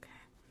in,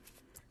 okay?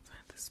 So I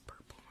have this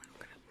purple one.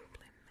 We're gonna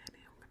blend that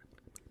in. We're gonna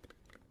blend.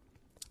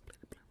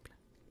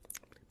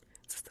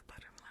 Is this the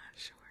butterfly?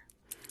 Sure.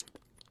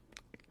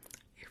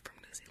 You're from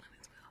New Zealand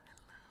as well.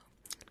 Hello.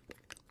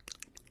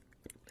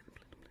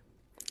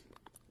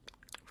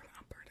 From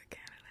Alberta,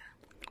 Canada.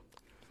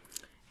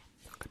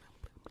 We're gonna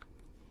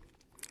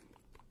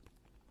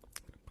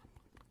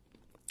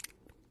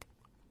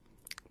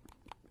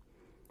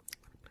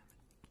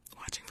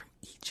watching from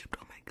Egypt.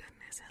 Oh my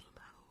goodness.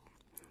 Hello.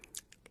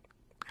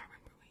 I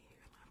remember when you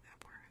loved that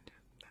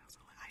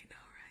 400,000. I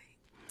know, right?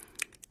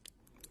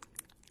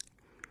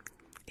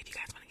 If you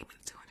guys want to give me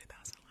the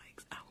 200,000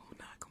 likes, I will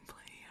not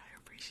complain. I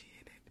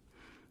appreciate it.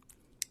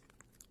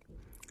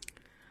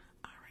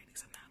 Alrighty,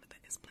 so now that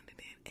that is blended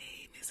in,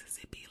 hey,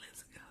 Mississippi,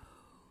 let's go.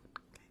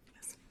 Okay,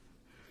 let's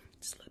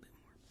just a little bit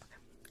more. Okay,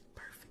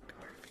 perfect.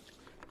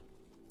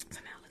 So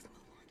now let's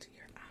move on to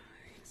your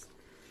eyes.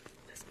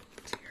 Let's move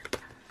to your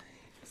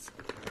eyes.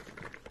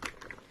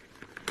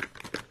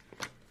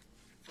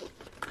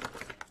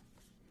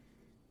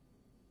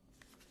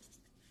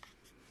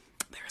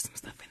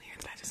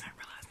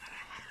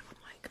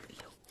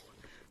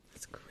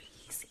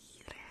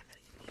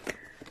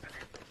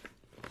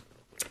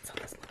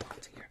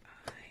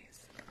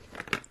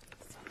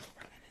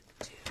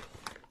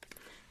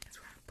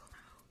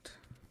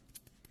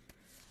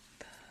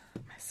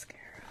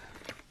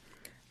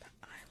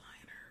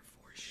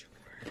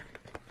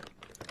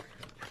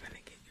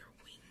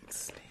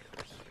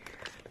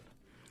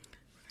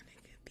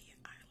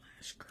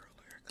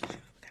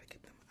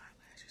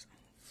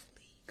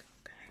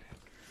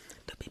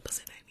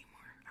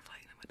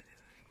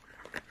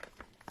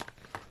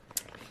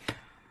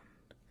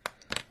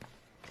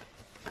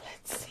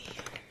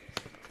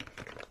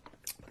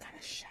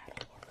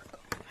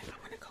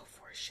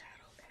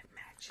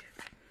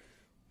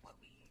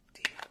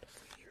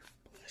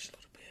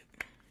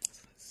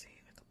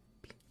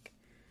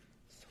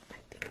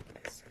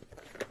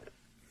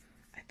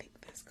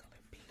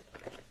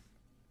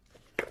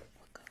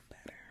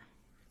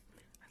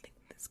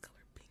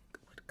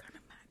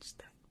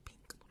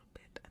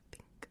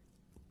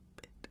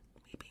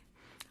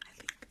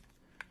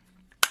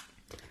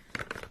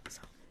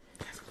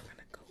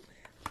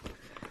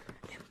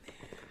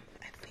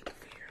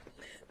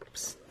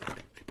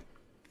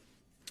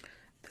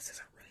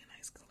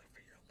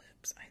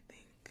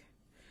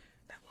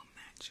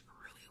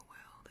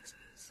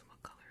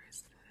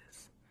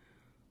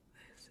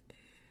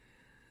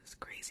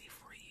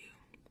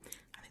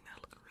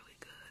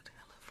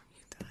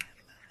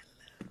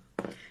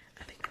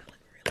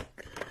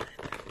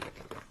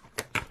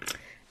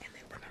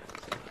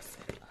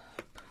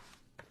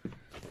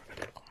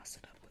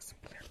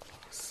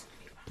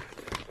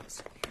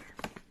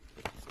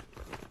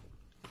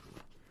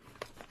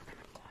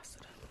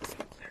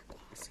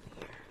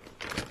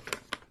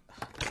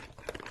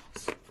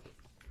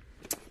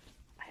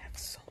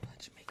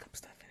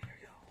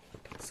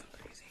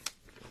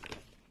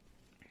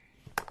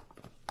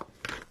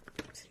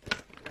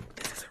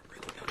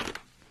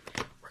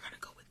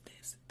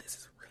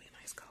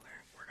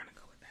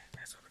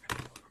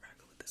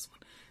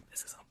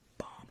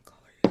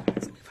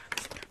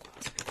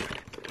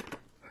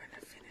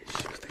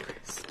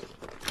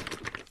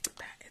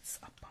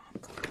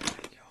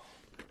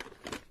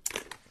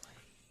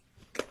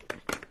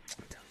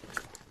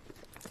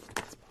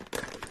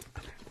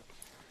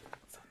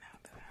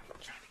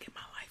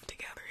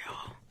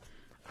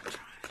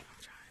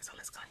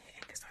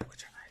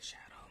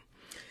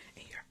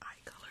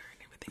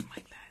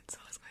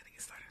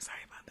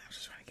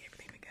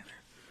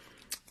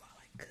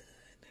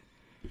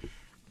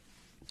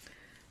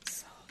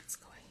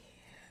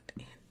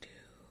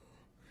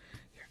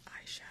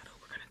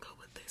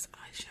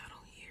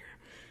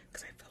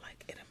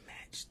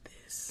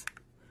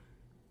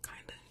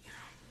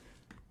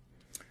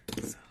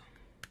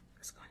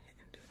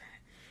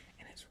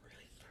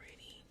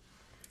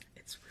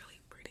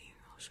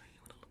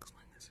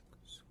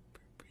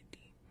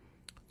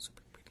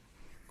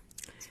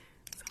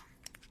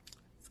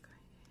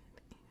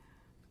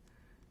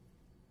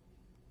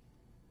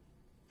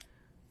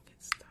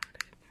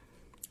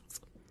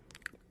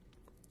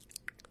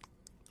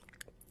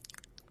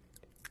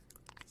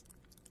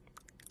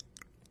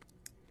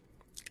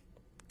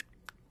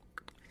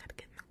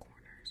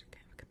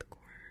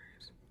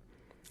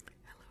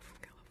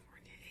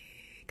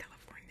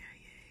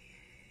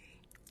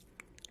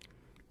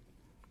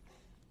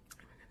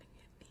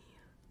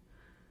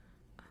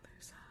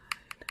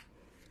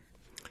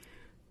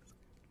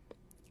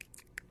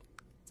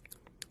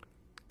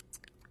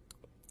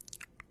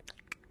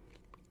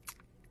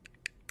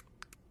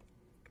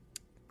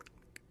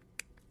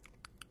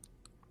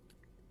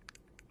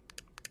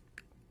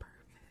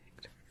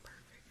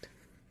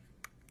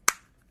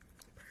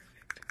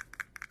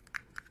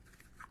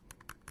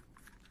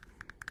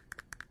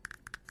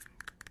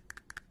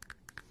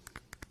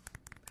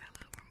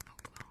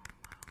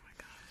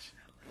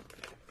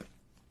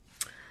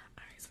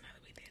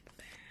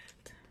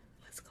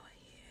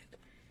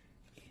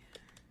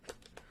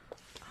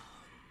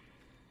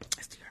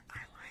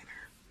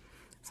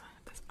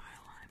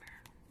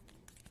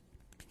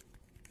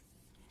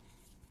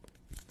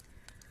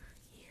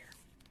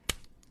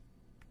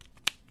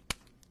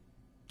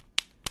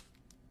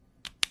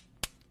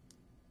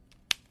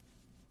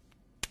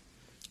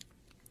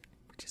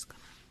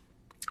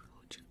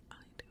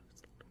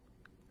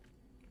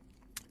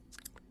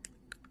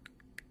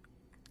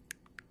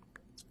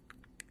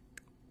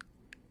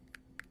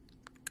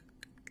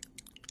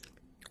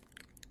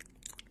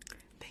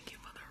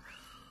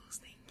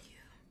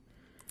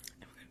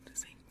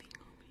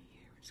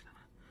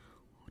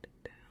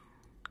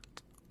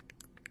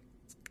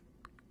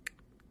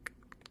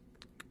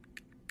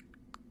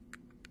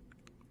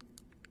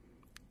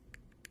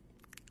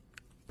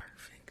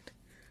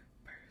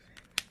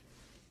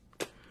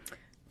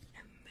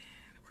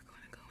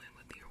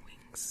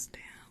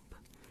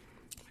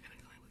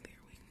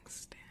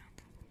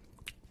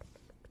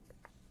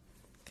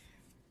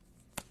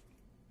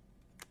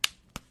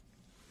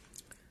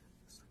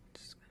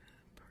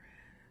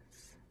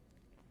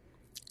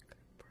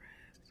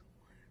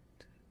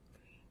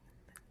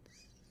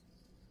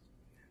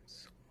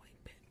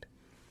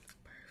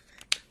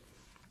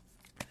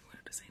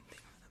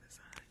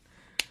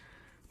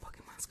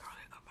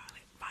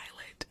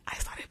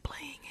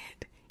 saying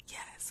it.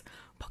 Yes,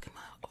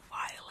 Pokemon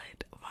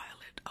Violet.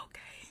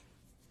 Okay.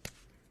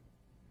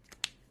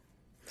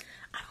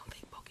 I don't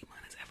think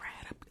Pokemon has ever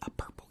had a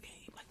purple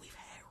game. Like, we've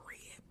had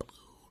red,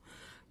 blue,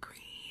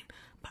 green,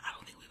 but I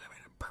don't think we've ever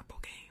had a purple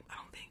game. I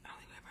don't think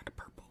we've ever had a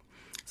purple.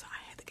 So I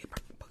had to get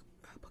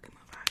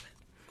Pokemon Violet.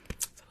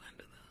 So we're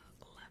gonna do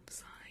the left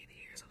side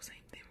here. So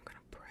same thing. We're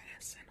gonna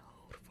press and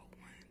hold for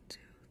 1,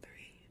 2,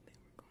 3, and then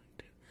we're going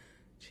to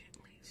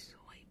gently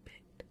swipe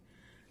it,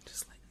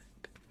 just like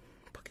that.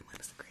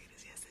 Pokemon is the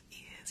greatest. Yes, it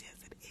is. Yes,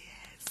 it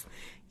is.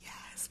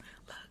 Yes.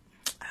 Look,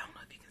 I don't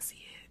know if you can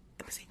see it.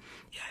 Let me see.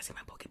 You guys see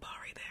my Pokeball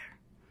right there?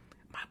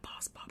 My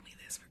boss bought me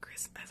this for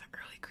Christmas as an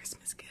early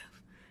Christmas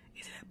gift.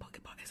 Is it a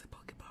Pokeball? It's a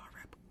Pokeball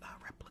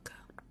replica.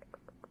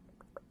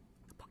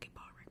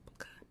 Pokeball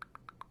replica.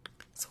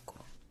 So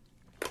cool.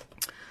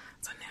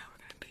 So now we're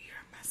gonna do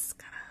your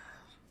mascara.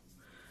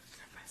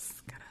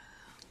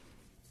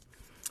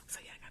 So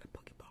yeah, I got a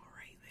Pokeball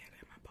right there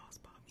that my boss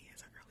bought me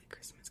as an early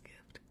Christmas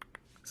gift.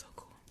 So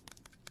cool.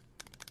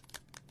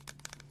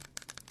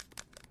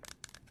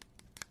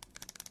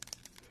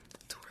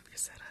 Tour of your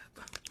setup.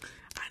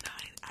 I know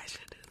I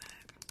should do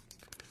that.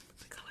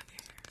 The color of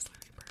your hair is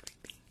literally perfect.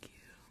 Thank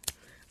you.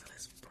 So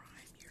let's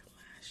prime your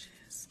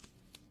lashes.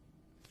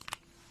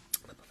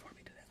 But before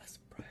we do that, let's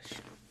brush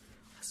them.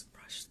 Let's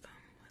brush.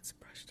 Let's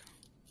brush.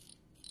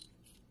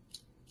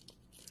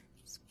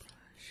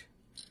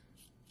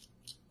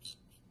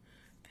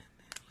 And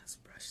then let's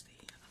brush the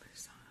other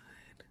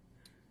side.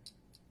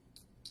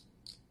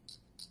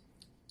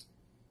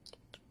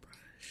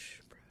 Brush.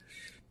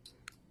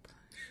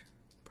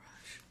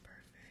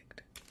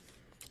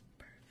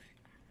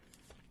 Perfect.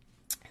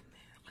 And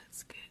then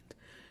let's get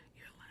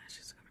your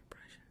lashes. Gonna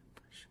brush.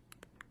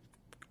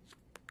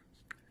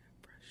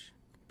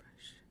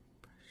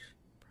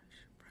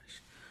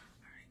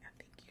 Alright, I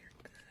think you're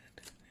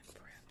good and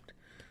prepped.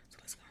 So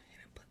let's go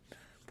ahead and put the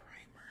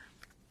primer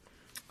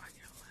on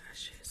your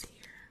lashes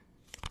here.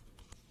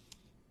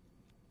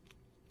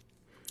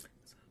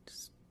 So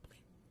just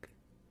blink.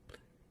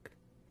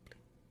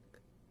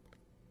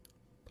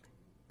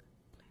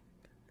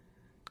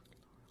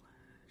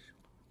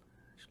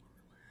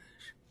 Lower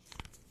lash.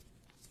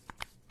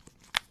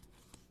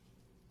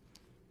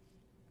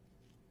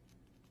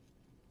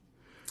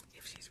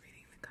 If she's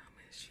reading the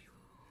comments, she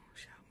will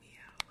shout me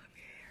out. Love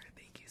your hair.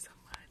 Thank you so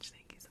much.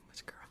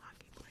 Girl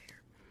hockey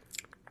player.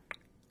 Blink.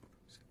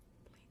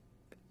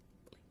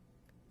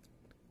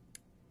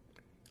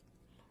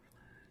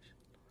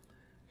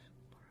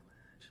 Lower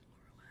lash.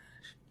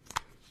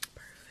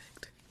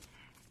 Perfect.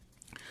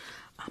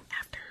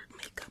 After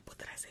makeup, what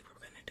did I say we were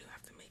gonna do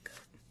after makeup?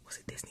 Was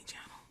it Disney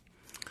Channel?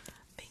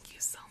 Thank you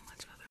so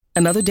much for the...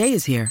 Another day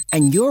is here,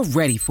 and you're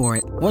ready for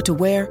it. What to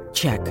wear?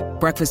 Check.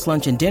 Breakfast,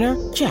 lunch, and dinner?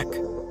 Check.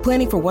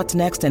 Planning for what's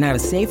next and how to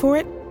save for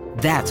it?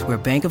 That's where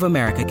Bank of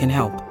America can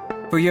help.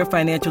 For your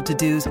financial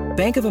to-dos,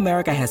 Bank of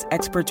America has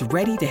experts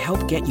ready to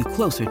help get you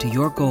closer to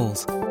your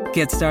goals.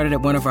 Get started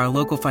at one of our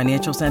local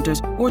financial centers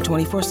or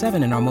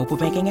 24/7 in our mobile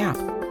banking app.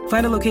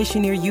 Find a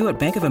location near you at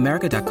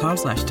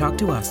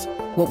bankofamerica.com/talktous.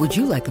 What would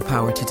you like the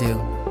power to do?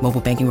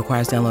 Mobile banking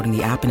requires downloading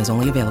the app and is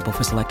only available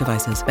for select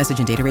devices. Message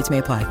and data rates may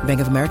apply. Bank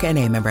of America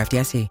N.A., member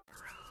FDIC.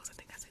 Rose, I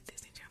think I said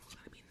Disney Channel was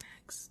gonna be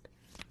next.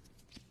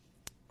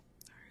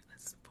 Alright,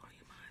 let's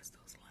volumize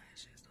those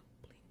lashes. So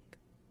blink.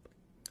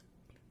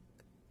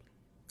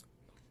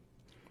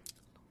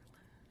 Lower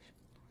lash.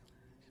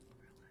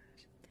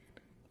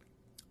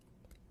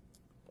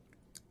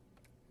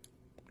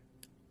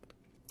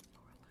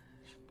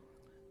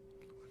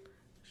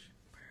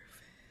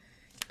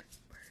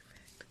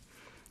 Perfect.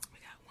 We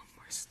got one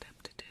more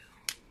step to do.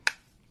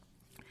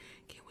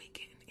 Can we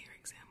get an ear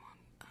exam on?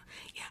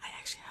 Yeah, I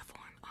actually have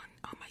one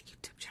on my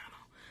YouTube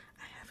channel.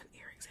 I have an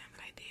ear exam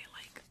that I did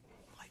like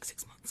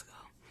 6 months ago.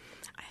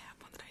 I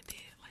have one that I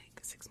did like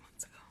 6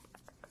 months ago.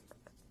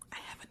 I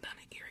haven't done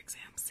an ear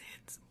exam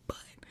since,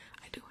 but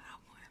I do have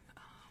one that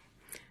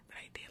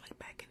I did like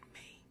back in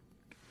May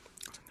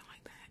or something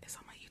like that. It's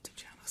on my YouTube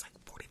channel. It's like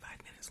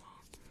 45 minutes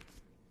long.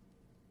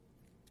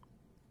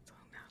 So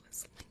now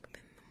let's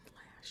lengthen them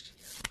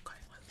lashes.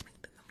 Okay, let's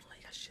lengthen them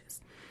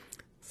lashes.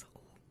 So,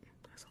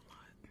 that's a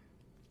lot.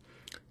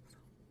 So,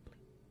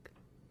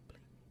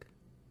 blink.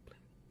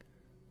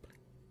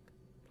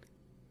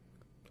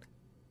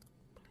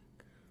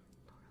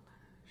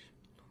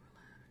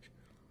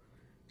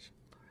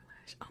 Lower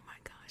lash. Oh my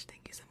gosh,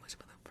 thank you so much for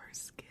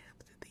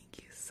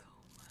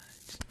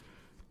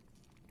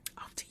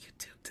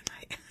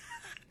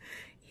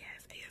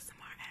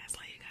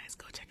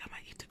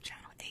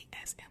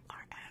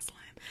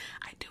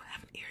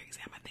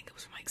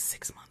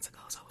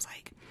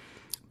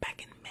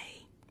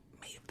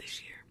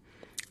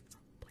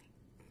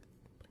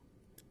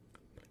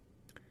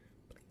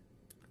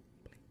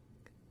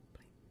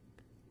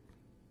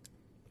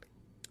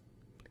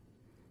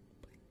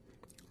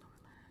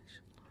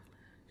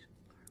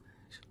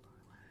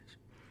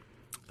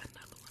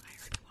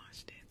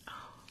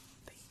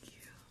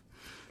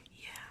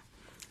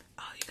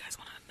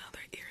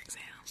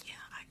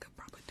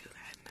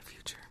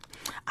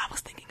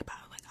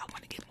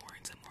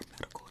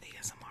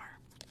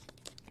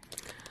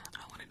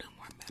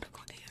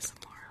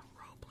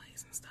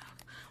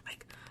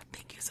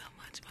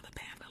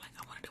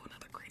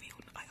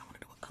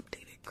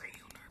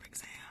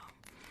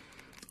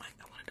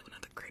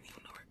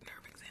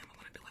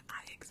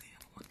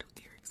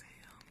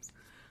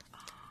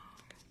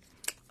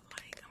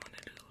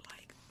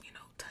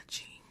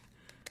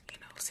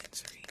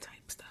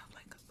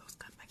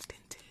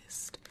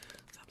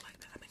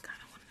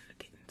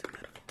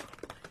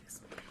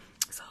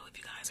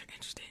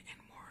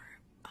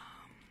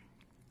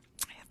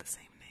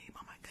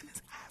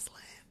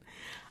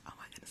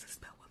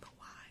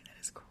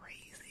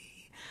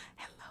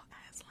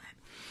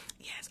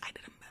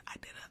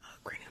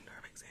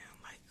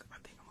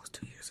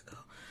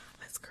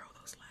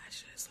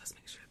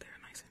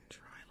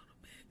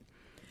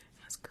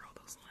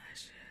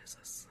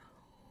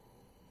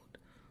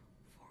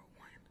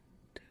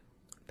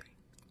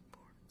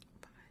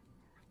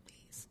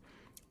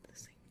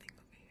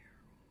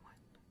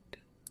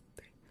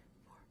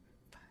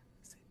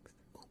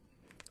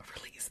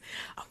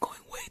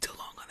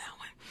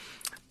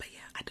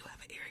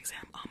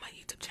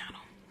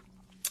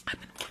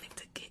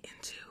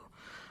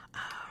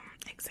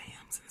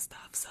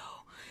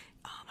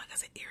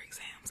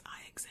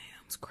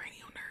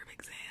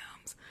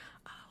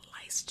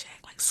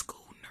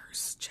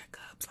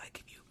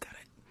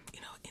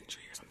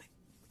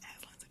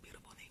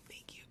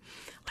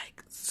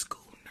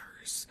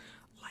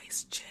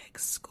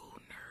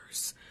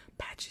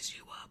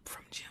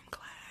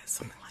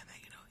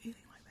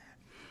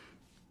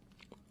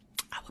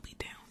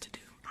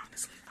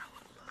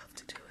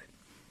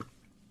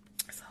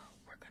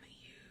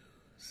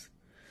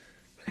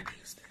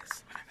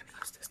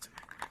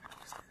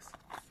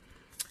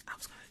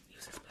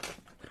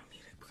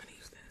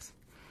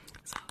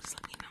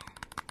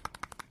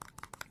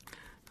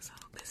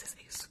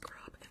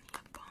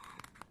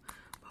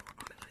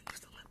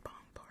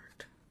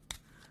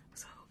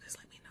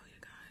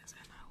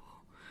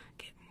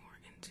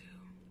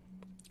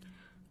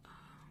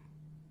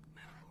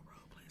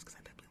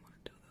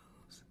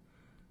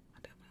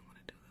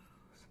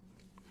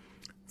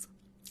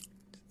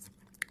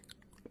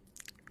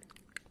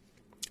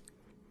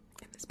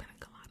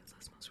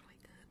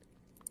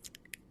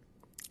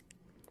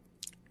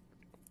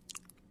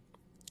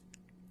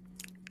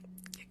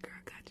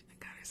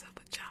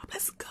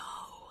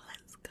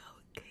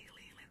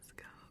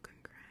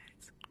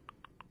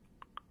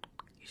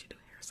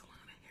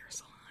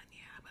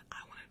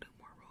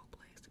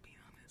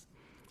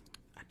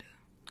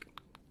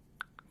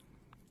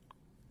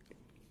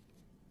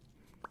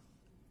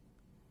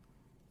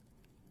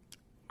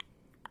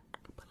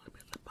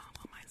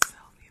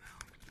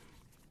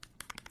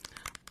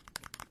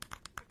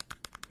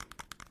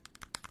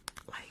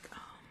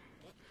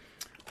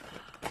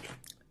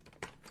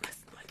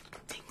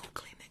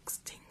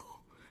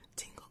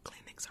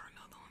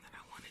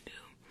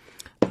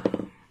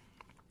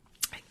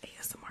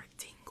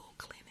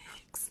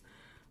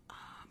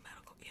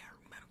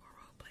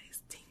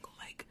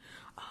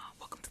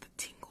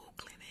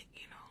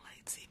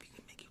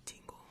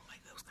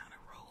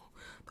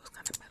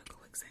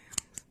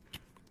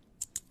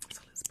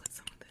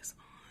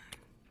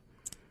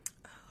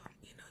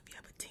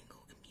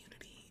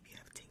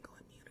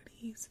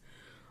plays,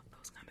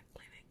 those kind of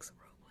clinics,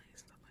 role plays,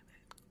 stuff like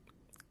that.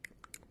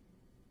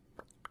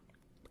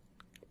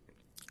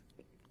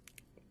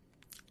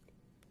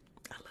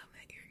 I love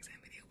that ear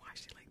exam video.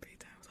 Watched it like 3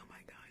 times. Oh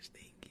my gosh,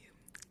 thank you.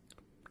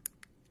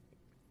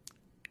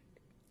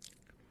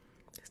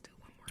 Let's do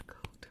one more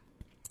coat.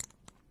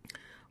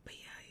 But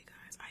yeah, you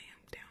guys, I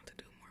am down to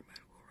do more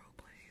medical role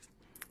plays.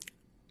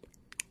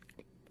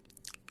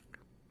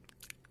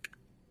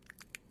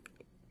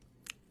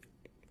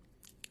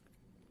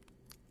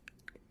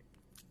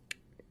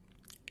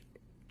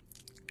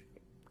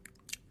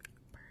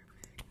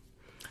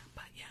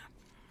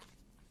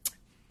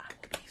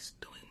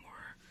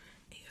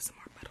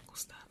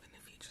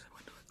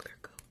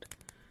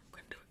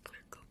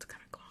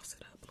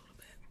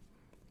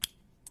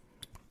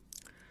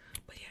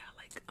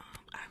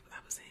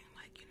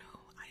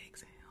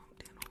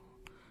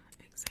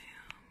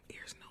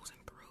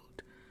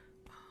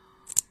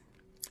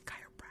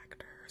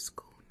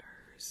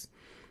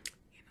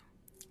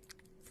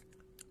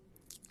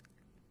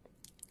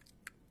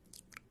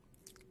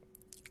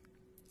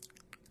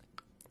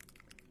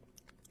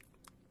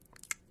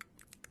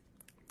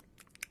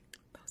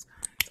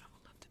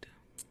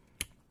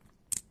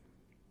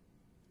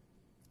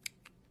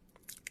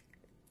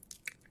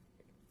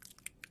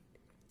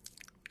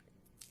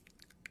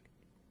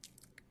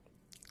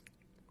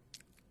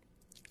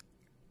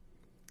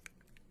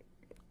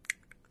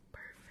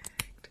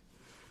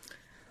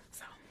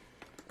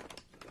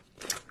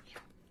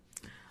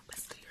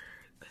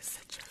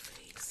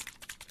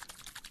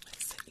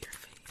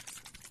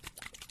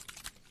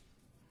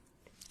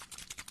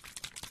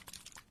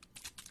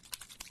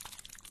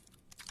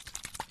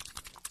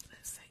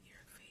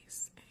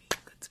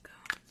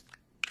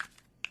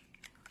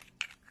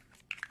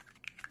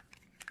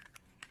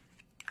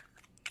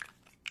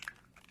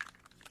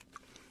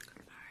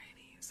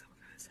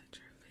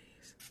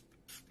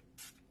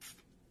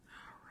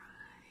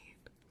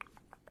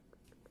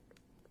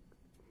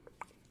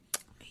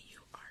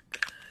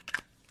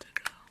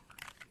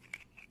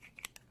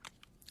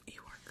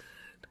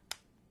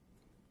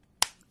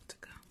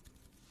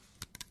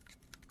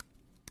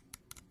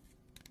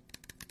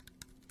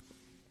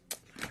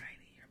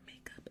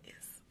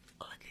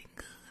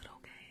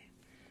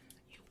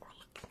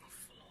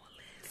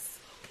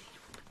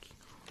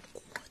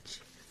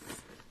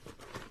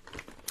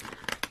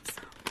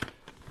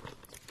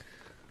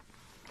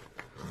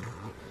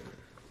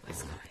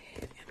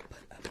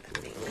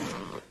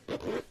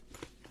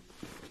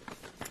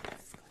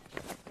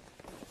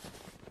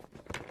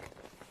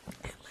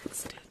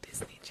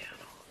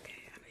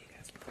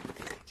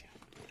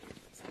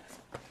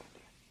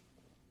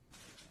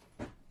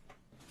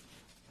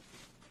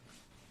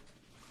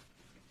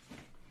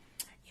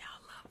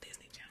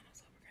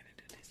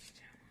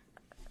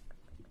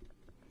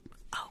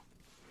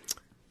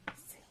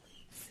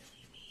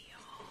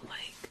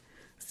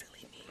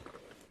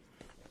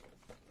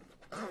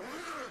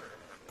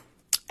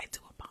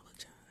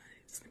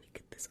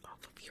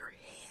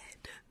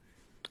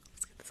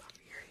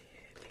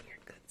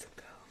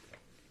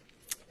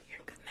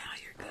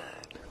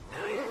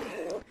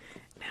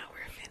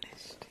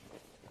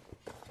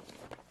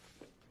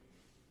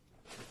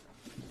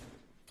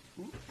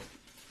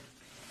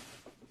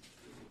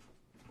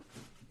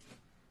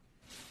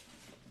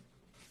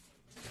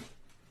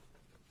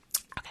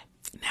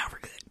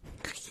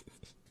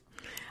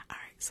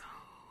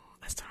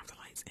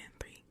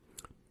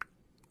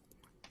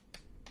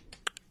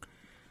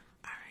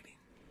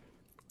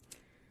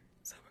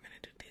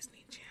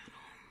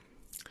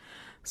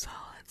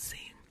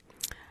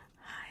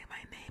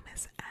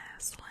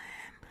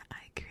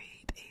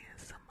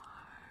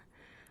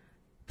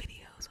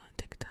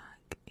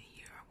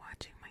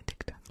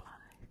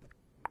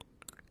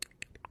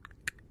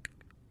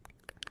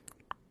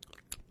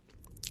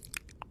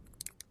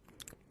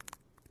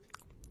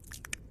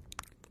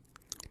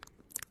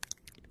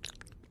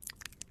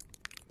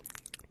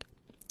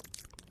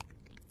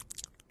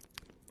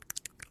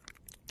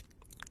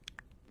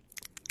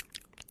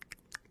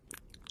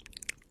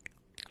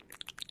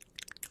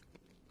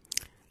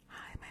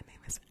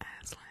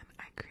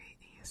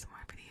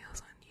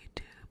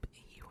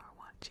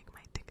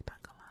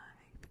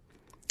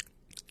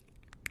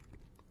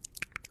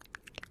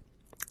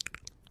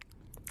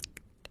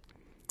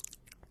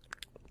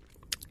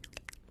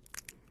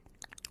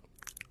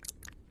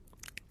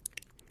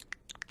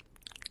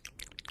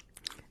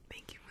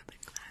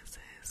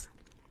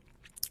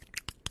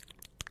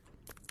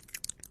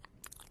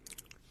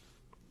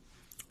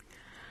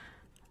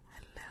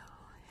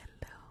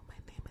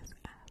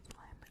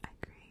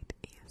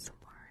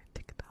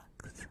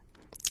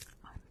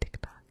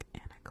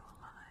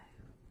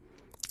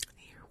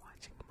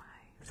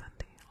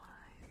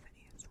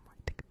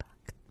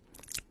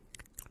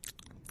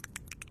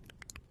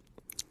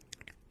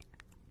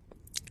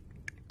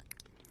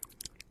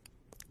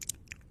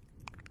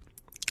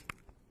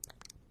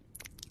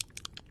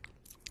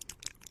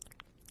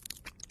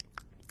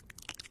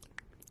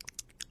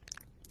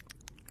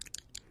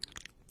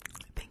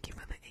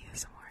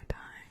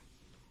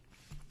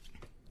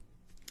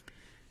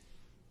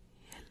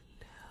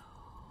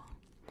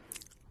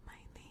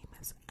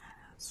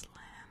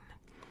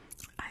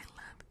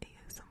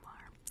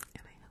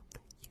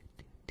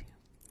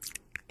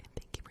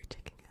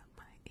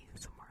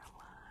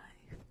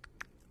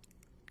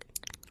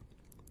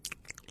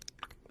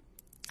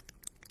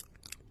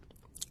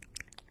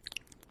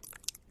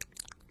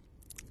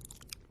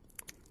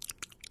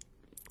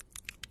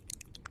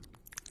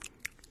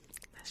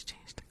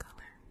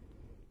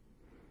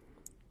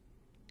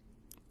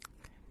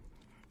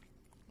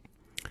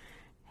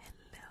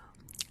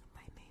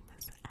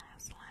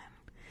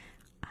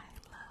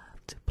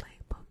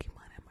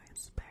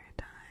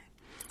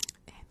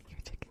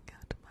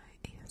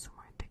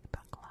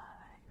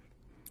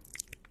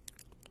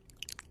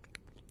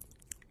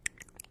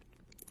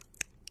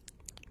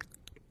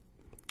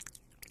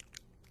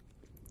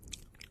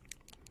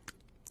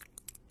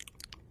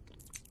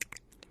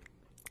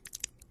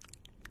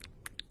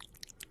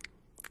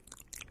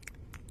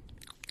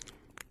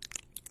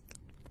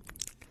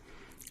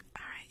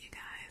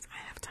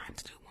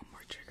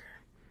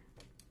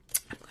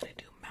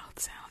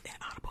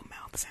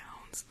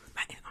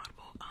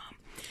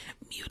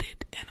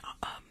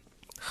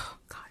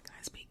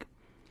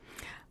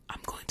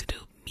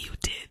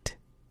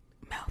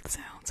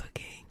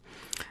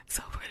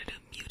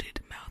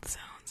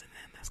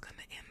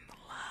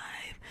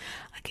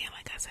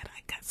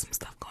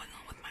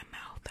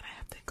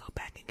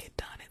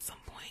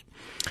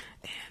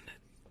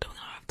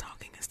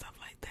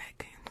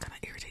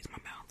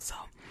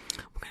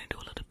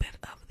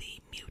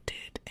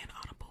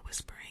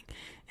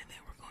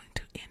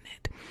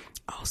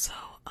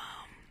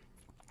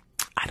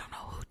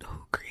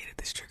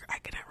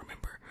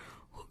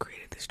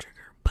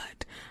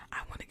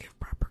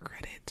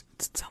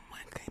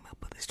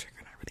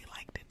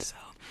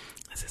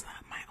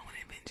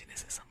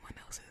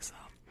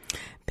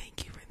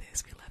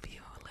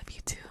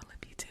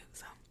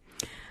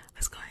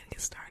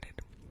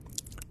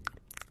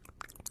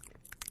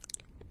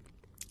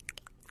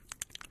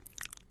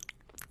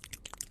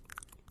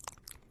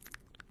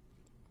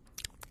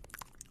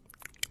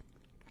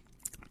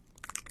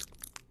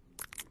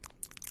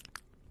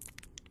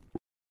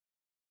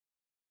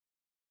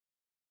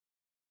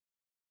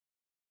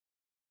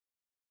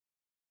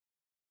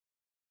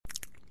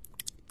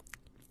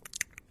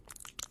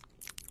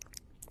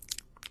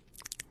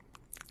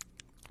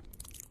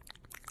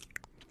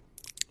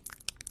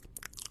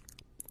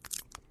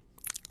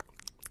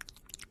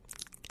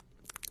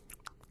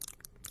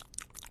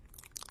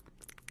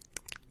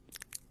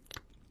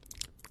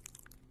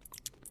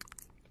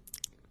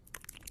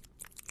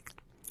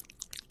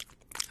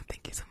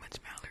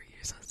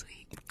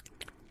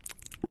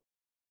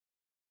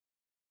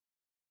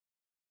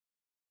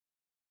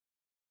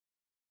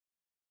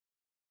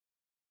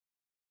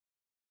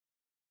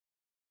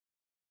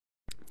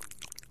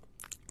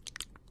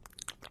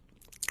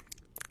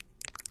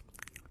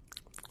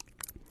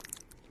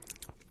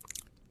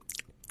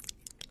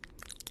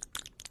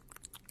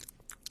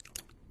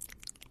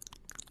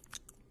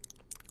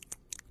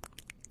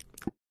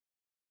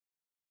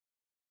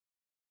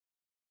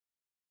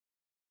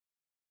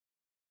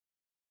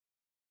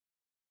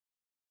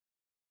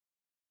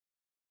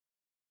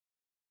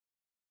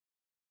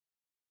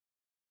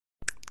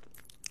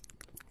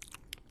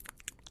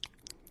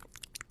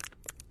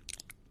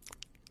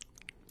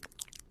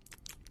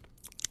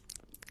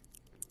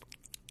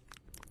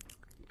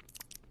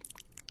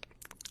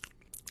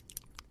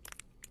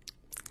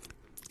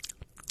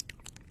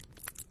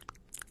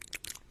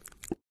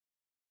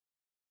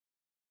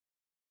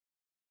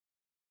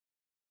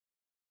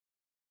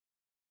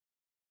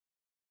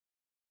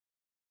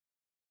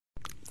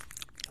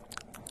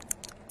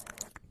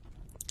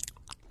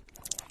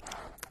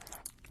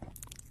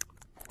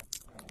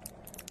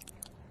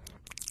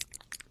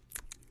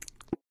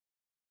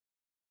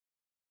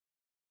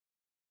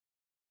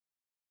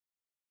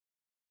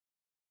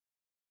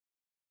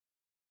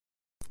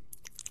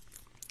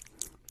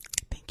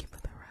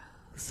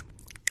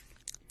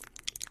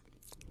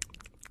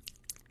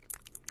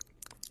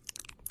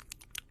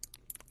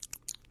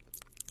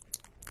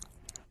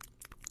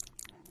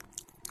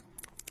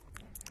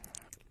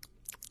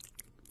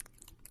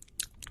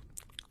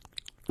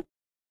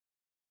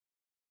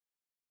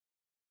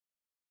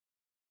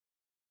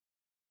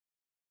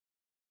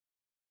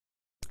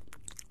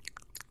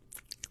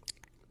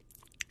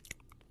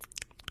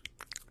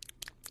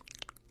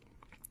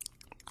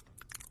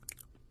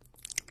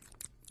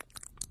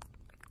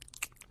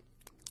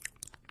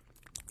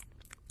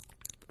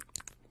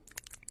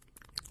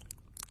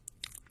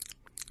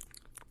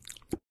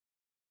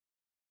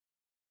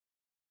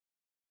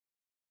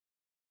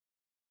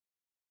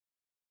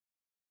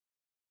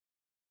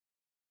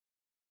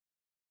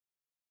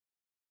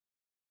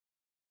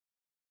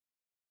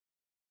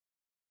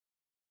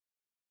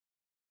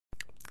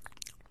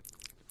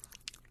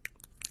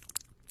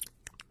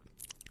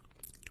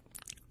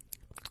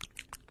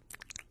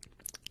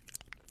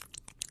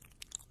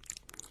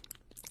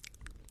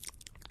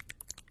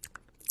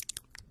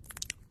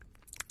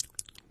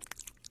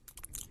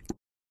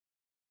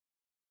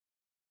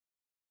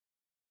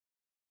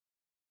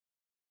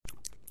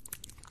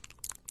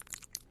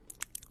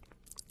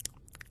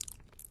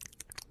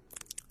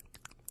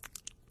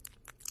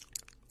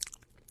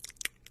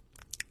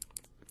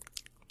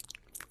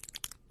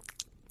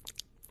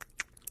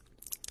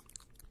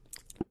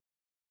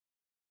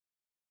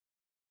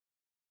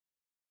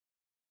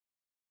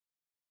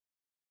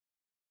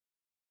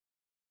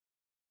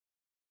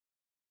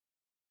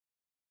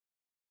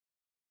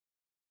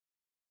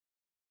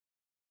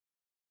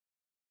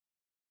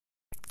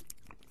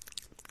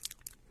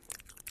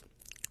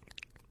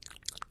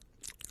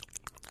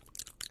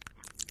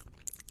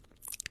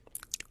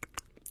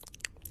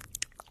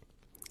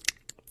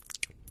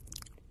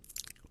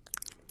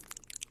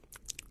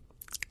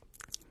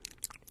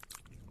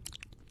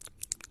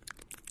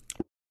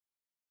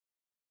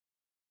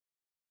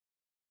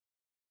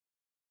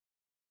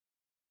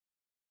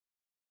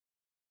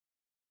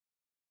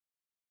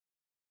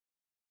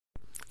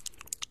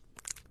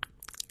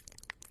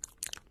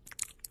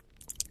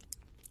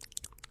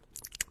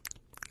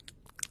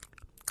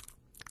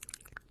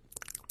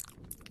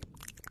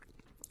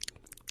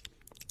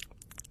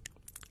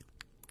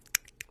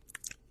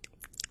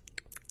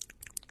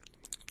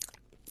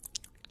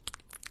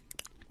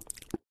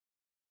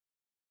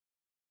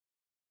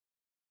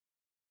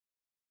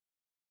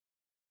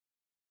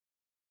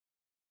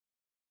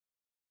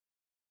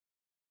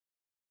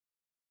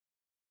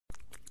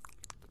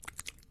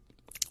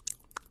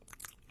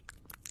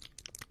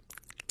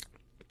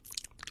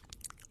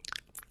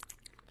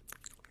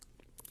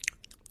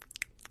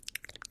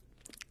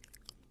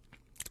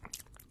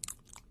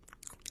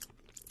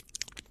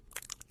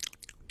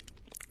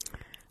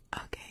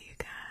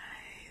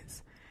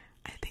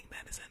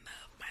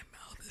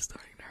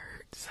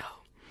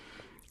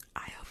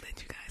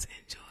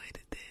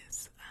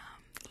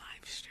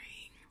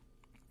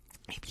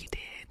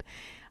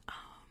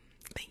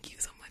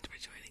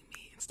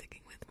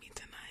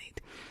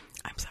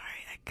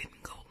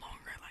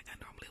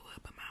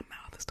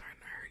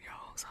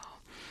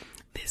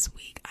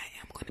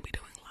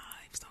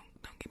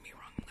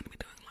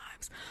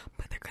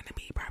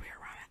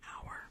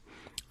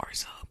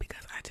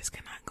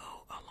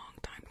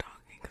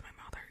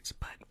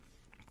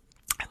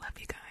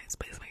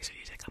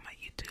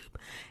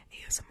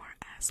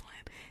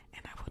 wrestling.